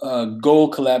goal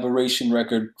collaboration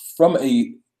record from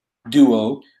a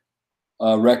duo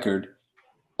record,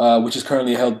 which is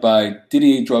currently held by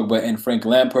Didier Drogba and Frank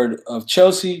Lampard of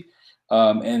Chelsea.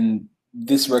 And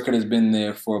this record has been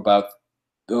there for about,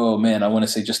 I want to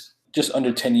say just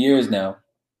under 10 years now.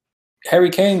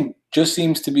 Harry Kane just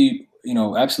seems to be,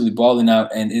 absolutely balling out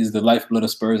and is the lifeblood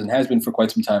of Spurs and has been for quite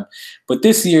some time. But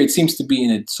this year, it seems to be in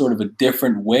a sort of a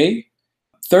different way.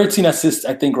 13 assists,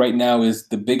 I think, right now is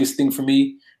the biggest thing for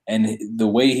me. And the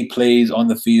way he plays on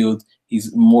the field,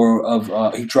 he's more of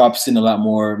he drops in a lot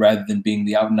more rather than being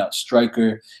the out-and-out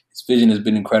striker. His vision has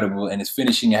been incredible, and his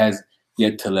finishing has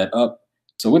yet to let up.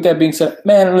 So with that being said,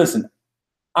 man, listen,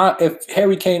 if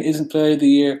Harry Kane isn't Player of the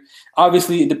Year,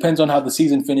 obviously it depends on how the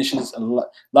season finishes. A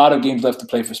lot of games left to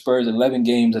play for Spurs. 11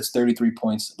 games, that's 33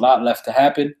 points. A lot left to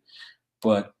happen.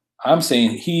 But I'm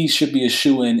saying he should be a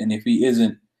shoo-in, and if he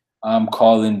isn't, I'm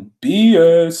calling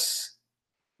BS.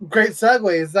 Great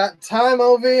segue. Is that time,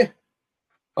 Ovi?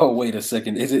 Oh, wait a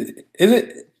second. Is it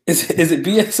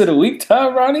BS of the week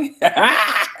time, Ronnie?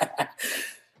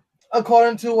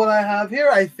 According to what I have here,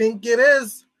 I think it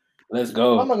is. Let's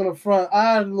go. I'm not gonna front.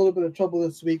 I had a little bit of trouble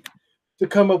this week to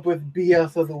come up with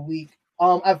BS of the week.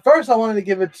 At first, I wanted to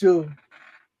give it to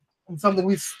something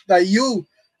that you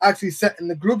actually sent in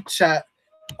the group chat.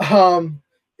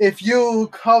 If you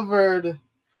covered,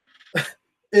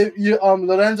 if you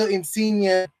Lorenzo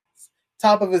Insigne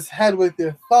top of his head with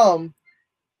your thumb,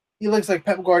 he looks like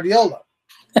Pep Guardiola.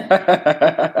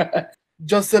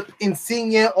 Josep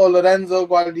Insigne or Lorenzo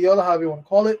Guardiola, however you want to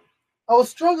call it. I was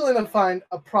struggling to find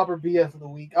a proper BS of the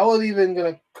week. I was even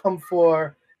going to come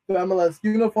for the MLS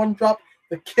uniform drop,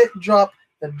 the kit drop,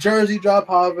 the jersey drop,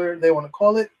 however they want to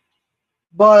call it.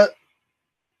 But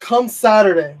come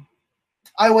Saturday,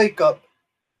 I wake up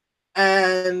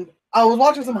and I was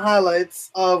watching some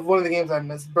highlights of one of the games I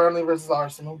missed, Burnley versus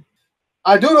Arsenal.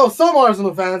 I do know some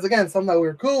Arsenal fans, again, some that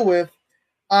we're cool with,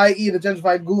 i.e. the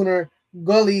gentrified gooner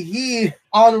Gully. He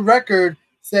on record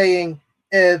saying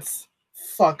it's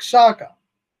fuck Xhaka.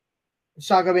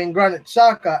 Xhaka being Granit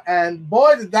Xhaka. And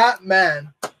boy, did that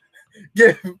man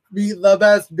give me the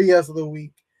best BS of the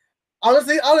week.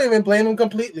 Honestly, I don't even blame him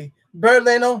completely. Bernd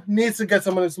Leno needs to get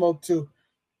some of the smoke too.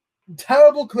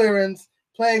 Terrible clearance,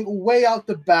 playing way out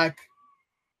the back.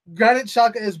 Granit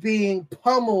Xhaka is being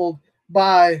pummeled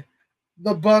by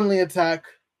the Burnley attack.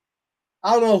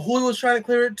 I don't know who he was trying to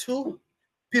clear it to.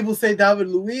 People say David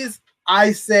Luiz.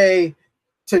 I say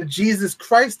to Jesus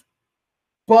Christ.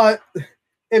 But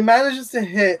it manages to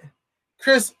hit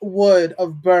Chris Wood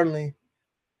of Burnley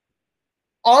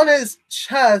on his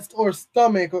chest or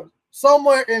stomach or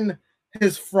somewhere in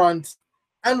his front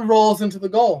and rolls into the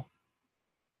goal.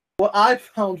 What I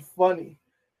found funny,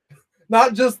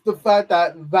 not just the fact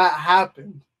that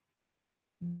happened,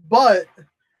 but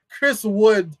Chris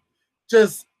Wood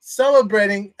just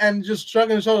celebrating and just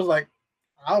shrugging his shoulders like,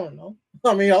 I don't know.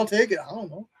 I mean, I'll take it. I don't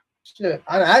know. Shit,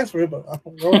 I didn't ask for it, but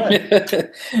go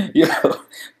ahead. Yo,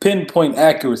 pinpoint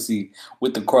accuracy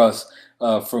with the cross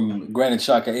from Granit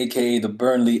Xhaka, aka the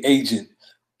Burnley agent.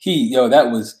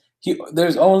 I've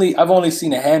only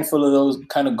seen a handful of those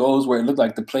kind of goals where it looked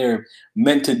like the player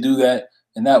meant to do that,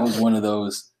 and that was one of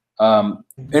those.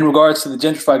 In regards to the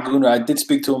gentrified Gooner, I did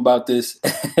speak to him about this,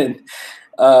 and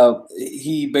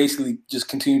he basically just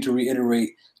continued to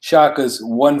reiterate Xhaka's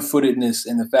one-footedness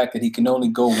and the fact that he can only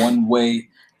go one way.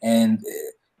 And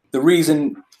the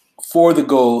reason for the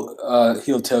goal,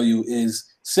 he'll tell you, is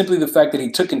simply the fact that he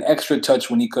took an extra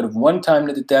touch when he could have one-timed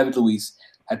it to David Luiz,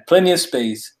 had plenty of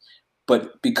space,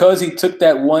 but because he took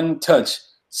that one touch,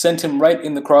 sent him right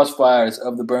in the crossfires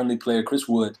of the Burnley player, Chris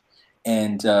Wood.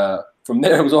 And from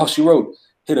there, it was all she wrote.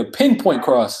 Hit a pinpoint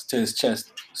cross to his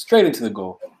chest, straight into the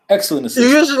goal. Excellent assist.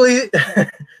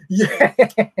 You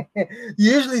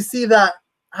usually see that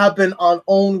happen on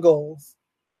own goals.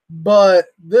 But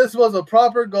this was a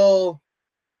proper goal.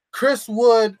 Chris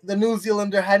Wood, the New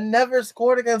Zealander, had never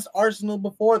scored against Arsenal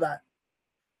before that.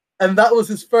 And that was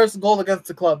his first goal against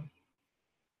the club.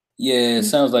 Yeah, it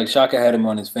sounds like Xhaka had him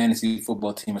on his fantasy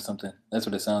football team or something. That's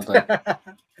what it sounds like.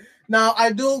 Now,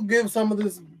 I do give some of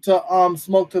this to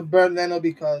smoke to Burnley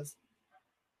because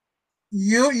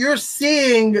you're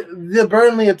seeing the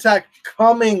Burnley attack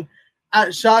coming at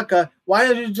Xhaka. Why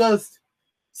don't you just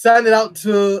send it out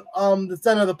to the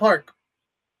center of the park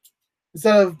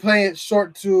instead of playing it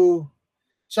short to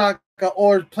Xhaka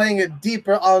or playing it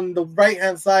deeper on the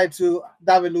right-hand side to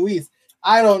David Luiz?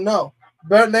 I don't know.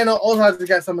 Burnley also has to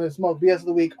get some of the smoke. BS of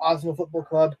the week, Arsenal Football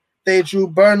Club. They drew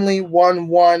Burnley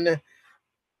 1-1.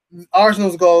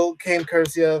 Arsenal's goal came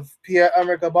courtesy of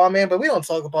Pierre-Emerick Aubameyang, but we don't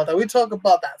talk about that. We talk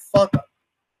about that fuck up.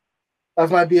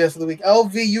 That's my BS of the week.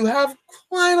 LV, you have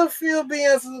quite a few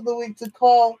BSs of the week to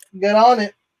call. Get on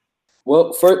it.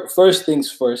 Well, first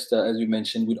things first, as you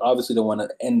mentioned, we obviously don't want to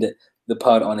end the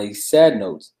pod on a sad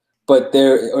note, but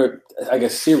or I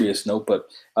guess serious note, but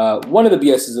one of the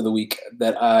BSs of the week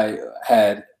that I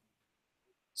had.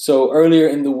 So earlier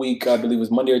in the week, I believe it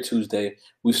was Monday or Tuesday,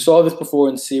 we saw this before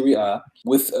in Serie A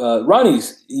with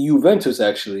Ronnie's Juventus,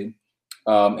 actually,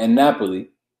 and Napoli.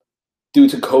 Due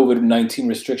to COVID-19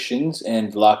 restrictions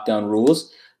and lockdown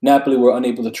rules, Napoli were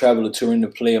unable to travel to Turin to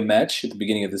play a match at the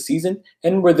beginning of the season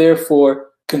and were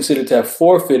therefore considered to have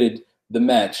forfeited the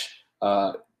match,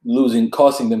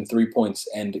 costing them 3 points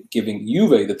and giving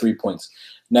Juve the 3 points.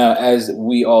 Now, as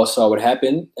we all saw what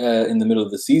happened in the middle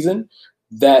of the season,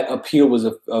 that appeal was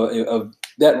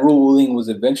that ruling was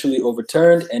eventually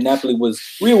overturned, and Napoli was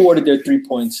rewarded their 3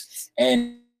 points.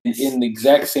 And in the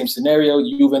exact same scenario,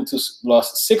 Juventus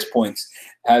lost 6 points,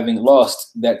 having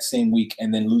lost that same week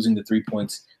and then losing the 3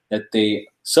 points that they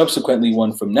subsequently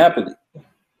won from Napoli.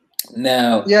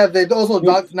 Now, yeah, they also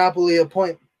docked Napoli a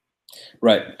point.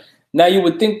 Right. Now, you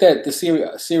would think that the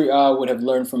Serie A would have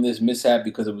learned from this mishap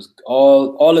because it was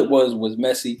all it was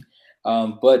messy,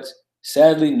 but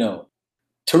sadly, no.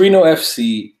 Torino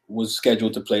FC was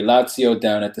scheduled to play Lazio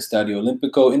down at the Stadio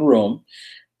Olimpico in Rome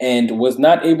and was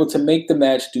not able to make the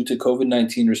match due to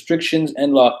COVID-19 restrictions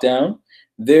and lockdown.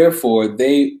 Therefore,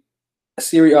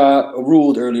 Serie A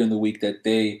ruled earlier in the week that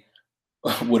they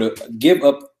would give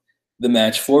up the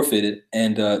match, forfeited,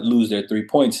 and lose their 3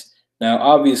 points. Now,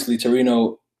 obviously,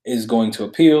 Torino is going to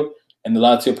appeal, and the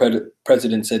Lazio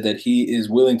president said that he is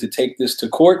willing to take this to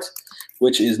court,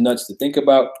 which is nuts to think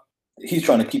about. He's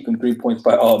trying to keep them 3 points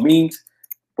by all means,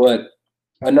 but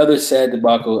another sad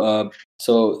debacle.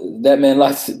 So that man,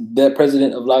 that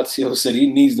president of Lazio, said he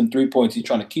needs them 3 points. He's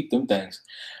trying to keep them things.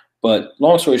 But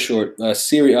long story short,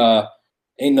 Serie A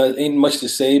ain't much to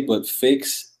say, but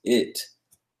fix it.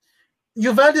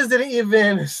 Juventus didn't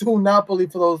even sue Napoli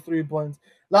for those 3 points.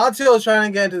 Lazio is trying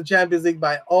to get into the Champions League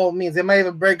by all means. They might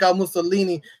even break out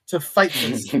Mussolini to fight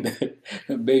this.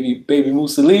 baby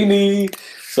Mussolini.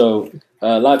 So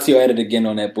Lazio added again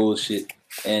on that bullshit,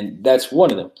 and that's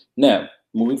one of them. Now,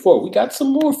 moving forward, we got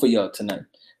some more for y'all tonight.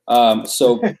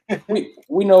 So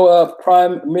we know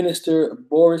Prime Minister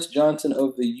Boris Johnson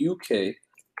of the UK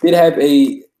did have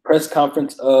a press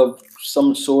conference of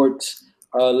some sort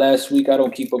last week. I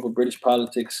don't keep up with British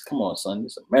politics. Come on, son,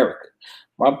 it's America.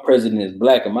 My president is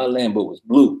black and my Lambo was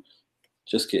blue.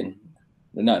 Just kidding.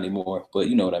 They're not anymore, but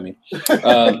you know what I mean.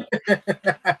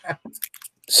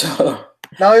 So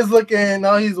now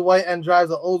he's white and drives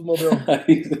an Oldsmobile.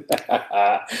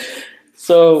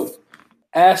 So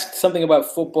asked something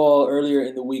about football earlier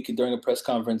in the week during a press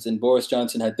conference, and Boris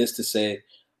Johnson had this to say.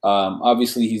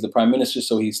 Obviously, he's the prime minister,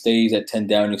 so he stays at 10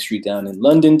 Downing Street down in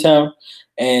London town.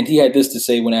 And he had this to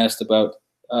say when asked about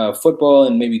football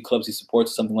and maybe clubs he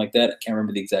supports or something like that. I can't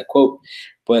remember the exact quote,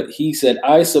 but he said,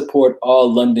 "I support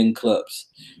all London clubs."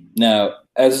 Now,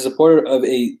 as a supporter of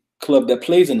a club that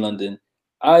plays in London,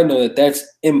 I know that that's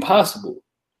impossible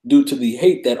due to the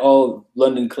hate that all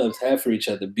London clubs have for each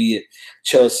other, be it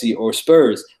Chelsea or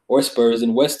Spurs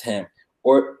and West Ham,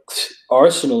 or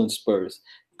Arsenal and Spurs.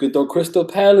 You could throw Crystal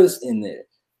Palace in there.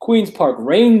 Queen's Park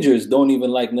Rangers don't even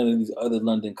like none of these other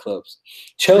London clubs.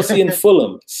 Chelsea and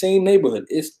Fulham, same neighborhood.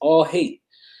 It's all hate.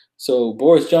 So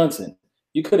Boris Johnson,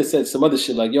 you could have said some other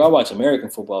shit like, "Yo, I watch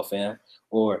American football, fam,"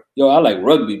 or "Yo, I like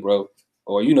rugby, bro,"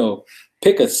 or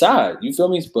pick a side. You feel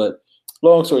me? But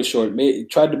long story short,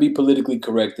 tried to be politically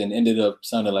correct and ended up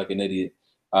sounding like an idiot.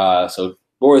 So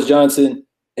Boris Johnson,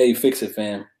 hey, fix it,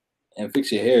 fam, and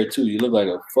fix your hair too. You look like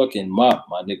a fucking mop,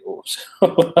 my nigga.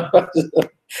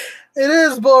 It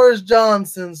is Boris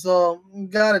Johnson, so you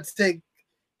gotta take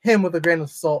him with a grain of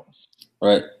salt.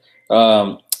 Right.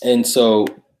 And so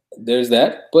there's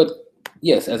that. But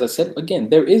yes, as I said, again,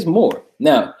 there is more.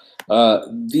 Now,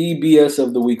 the BS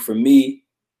of the week for me.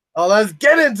 Oh, let's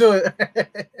get into it.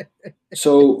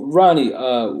 So, Ronnie,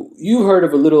 you heard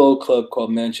of a little old club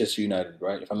called Manchester United,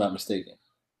 right? If I'm not mistaken.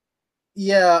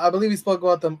 Yeah, I believe we spoke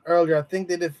about them earlier. I think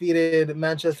they defeated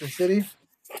Manchester City.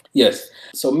 Yes.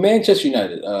 So Manchester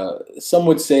United, some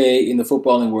would say in the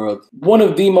footballing world, one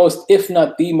of the most, if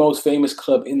not the most famous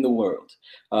club in the world,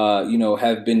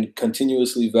 have been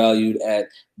continuously valued at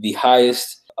the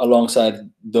highest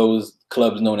alongside those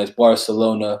clubs known as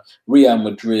Barcelona, Real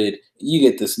Madrid. You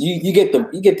get this. You get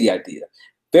the idea.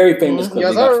 Very famous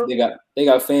club. Yes, they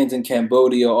got fans in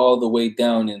Cambodia all the way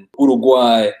down in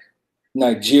Uruguay,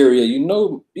 Nigeria.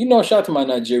 Shout out to my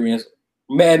Nigerians.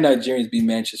 Mad Nigerians be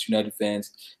Manchester United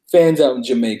fans out in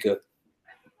Jamaica.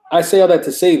 I say all that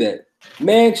to say that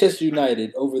Manchester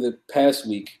United over the past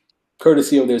week,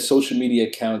 courtesy of their social media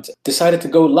accounts, decided to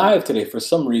go live today for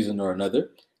some reason or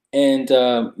another. And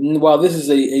while this is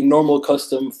a normal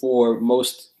custom for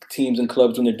most teams and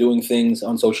clubs when they're doing things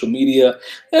on social media,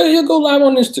 you'll go live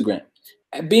on Instagram.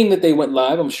 Being that they went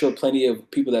live, I'm sure plenty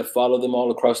of people that follow them all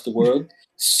across the world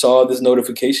saw this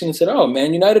notification and said, "Oh,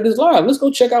 Man United is live. Let's go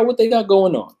check out what they got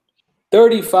going on."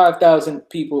 35,000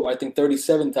 people, I think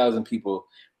 37,000 people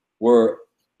were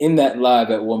in that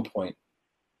live at one point,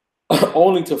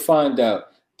 only to find out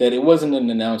that it wasn't an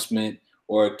announcement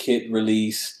or a kit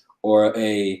release or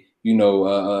a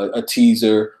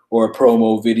teaser or a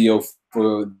promo video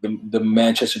for the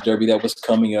Manchester Derby that was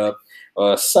coming up,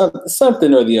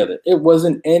 something or the other. It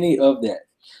wasn't any of that.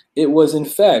 It was, in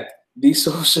fact, the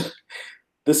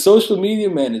social media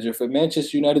manager for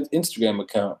Manchester United's Instagram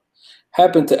account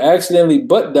happened to accidentally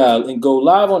butt dial and go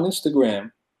live on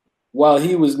Instagram while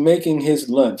he was making his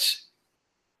lunch.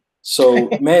 So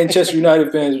Manchester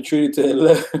United fans were treated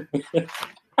to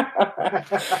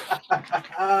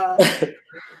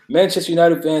Manchester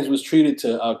United fans was treated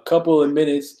to a couple of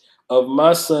minutes of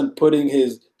my son putting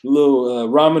his little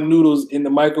ramen noodles in the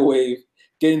microwave,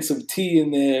 getting some tea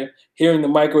in there, hearing the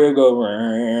microwave go,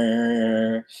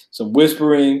 some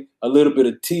whispering, a little bit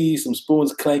of tea, some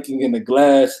spoons clanking in the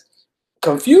glass.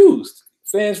 Confused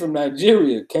fans from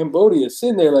Nigeria, Cambodia,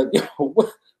 sitting there like, "Yo,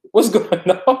 what's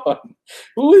going on?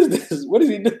 Who is this? What is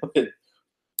he doing?"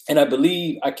 And I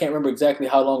believe, I can't remember exactly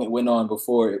how long it went on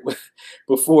before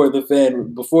the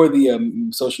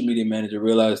social media manager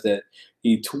realized that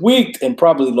he tweaked and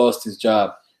probably lost his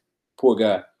job. Poor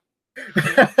guy.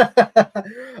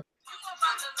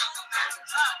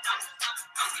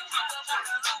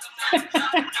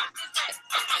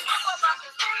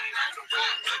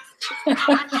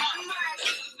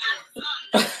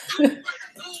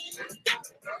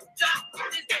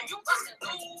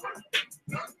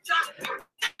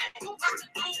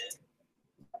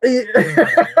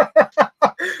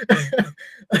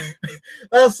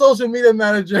 That social media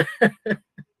manager.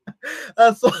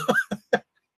 I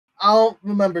don't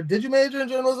remember. Did you major in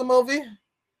journalism, Ovi?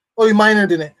 Or you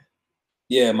minored in it?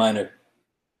 Yeah, minor.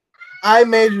 I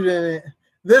majored in it.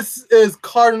 This is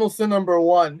cardinal sin number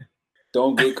 1.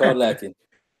 Don't get caught lacking.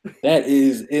 That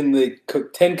is in the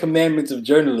 10 commandments of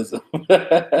journalism.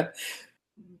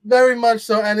 Very much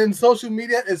so. And in social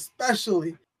media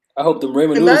especially. I hope them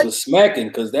ramen noodles was smacking,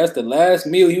 because that's the last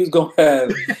meal he was going to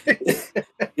have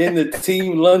in the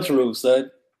team lunchroom, son.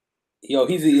 Yo,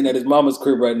 he's eating at his mama's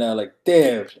crib right now. Like,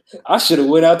 damn, I should have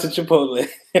went out to Chipotle.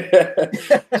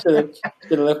 Should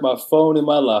have left my phone in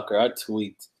my locker. I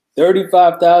tweaked.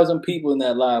 35,000 people in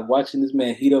that live watching this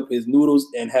man heat up his noodles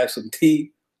and have some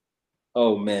tea.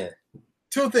 Oh, man.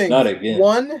 2 things. Not again.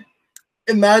 1,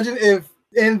 imagine if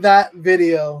in that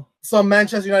video some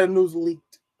Manchester United news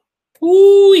leaked.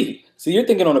 Ooh, See, you're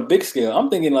thinking on a big scale. I'm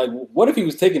thinking like, what if he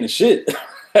was taking a shit?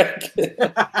 You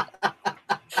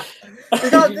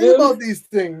gotta think about these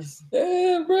things.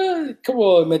 Yeah, bro. Come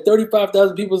on, man.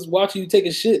 35,000 people's watching you take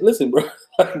a shit. Listen, bro.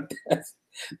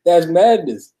 That's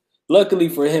madness. Luckily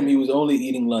for him, he was only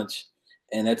eating lunch,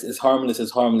 and that's as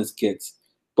harmless gets.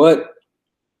 But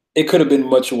it could have been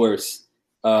much worse.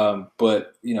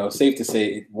 But safe to say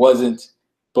it wasn't.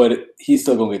 But he's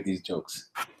still gonna get these jokes.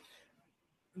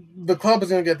 The club is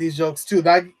gonna get these jokes too.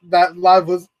 That live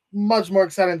was much more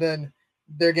exciting than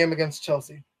their game against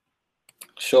Chelsea.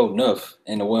 Sure enough,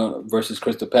 and the one versus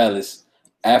Crystal Palace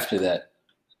after that.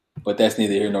 But that's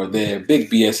neither here nor there.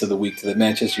 Big BS of the week to the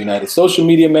Manchester United social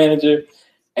media manager.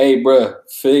 Hey, bruh,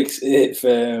 fix it,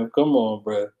 fam. Come on,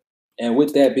 bruh. And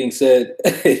with that being said,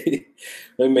 let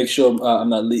me make sure I'm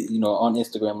not on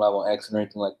Instagram Live on accident or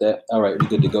anything like that. All right, we're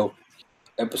good to go.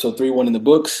 Episode 3-1 in the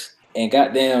books. And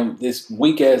goddamn, this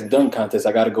weak-ass dunk contest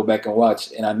I got to go back and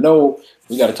watch. And I know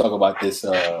we got to talk about this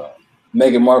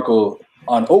Meghan Markle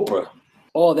on Oprah.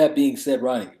 All that being said,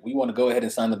 Ronnie, we want to go ahead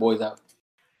and sign the boys out.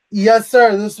 Yes,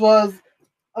 sir. This was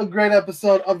a great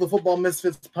episode of the Football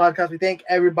Misfits podcast. We thank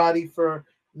everybody for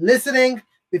listening.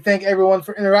 We thank everyone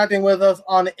for interacting with us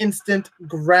on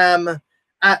Instagram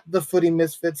at the Footy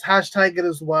Misfits. Hashtag it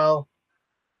as well.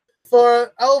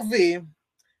 For LV,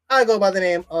 I go by the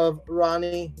name of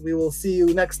Ronnie. We will see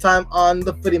you next time on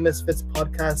the Footy Misfits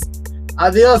podcast.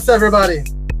 Adios, everybody.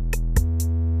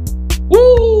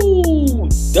 Woo!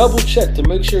 Double check to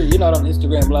make sure you're not on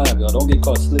Instagram Live, y'all. Don't get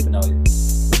caught slipping out here.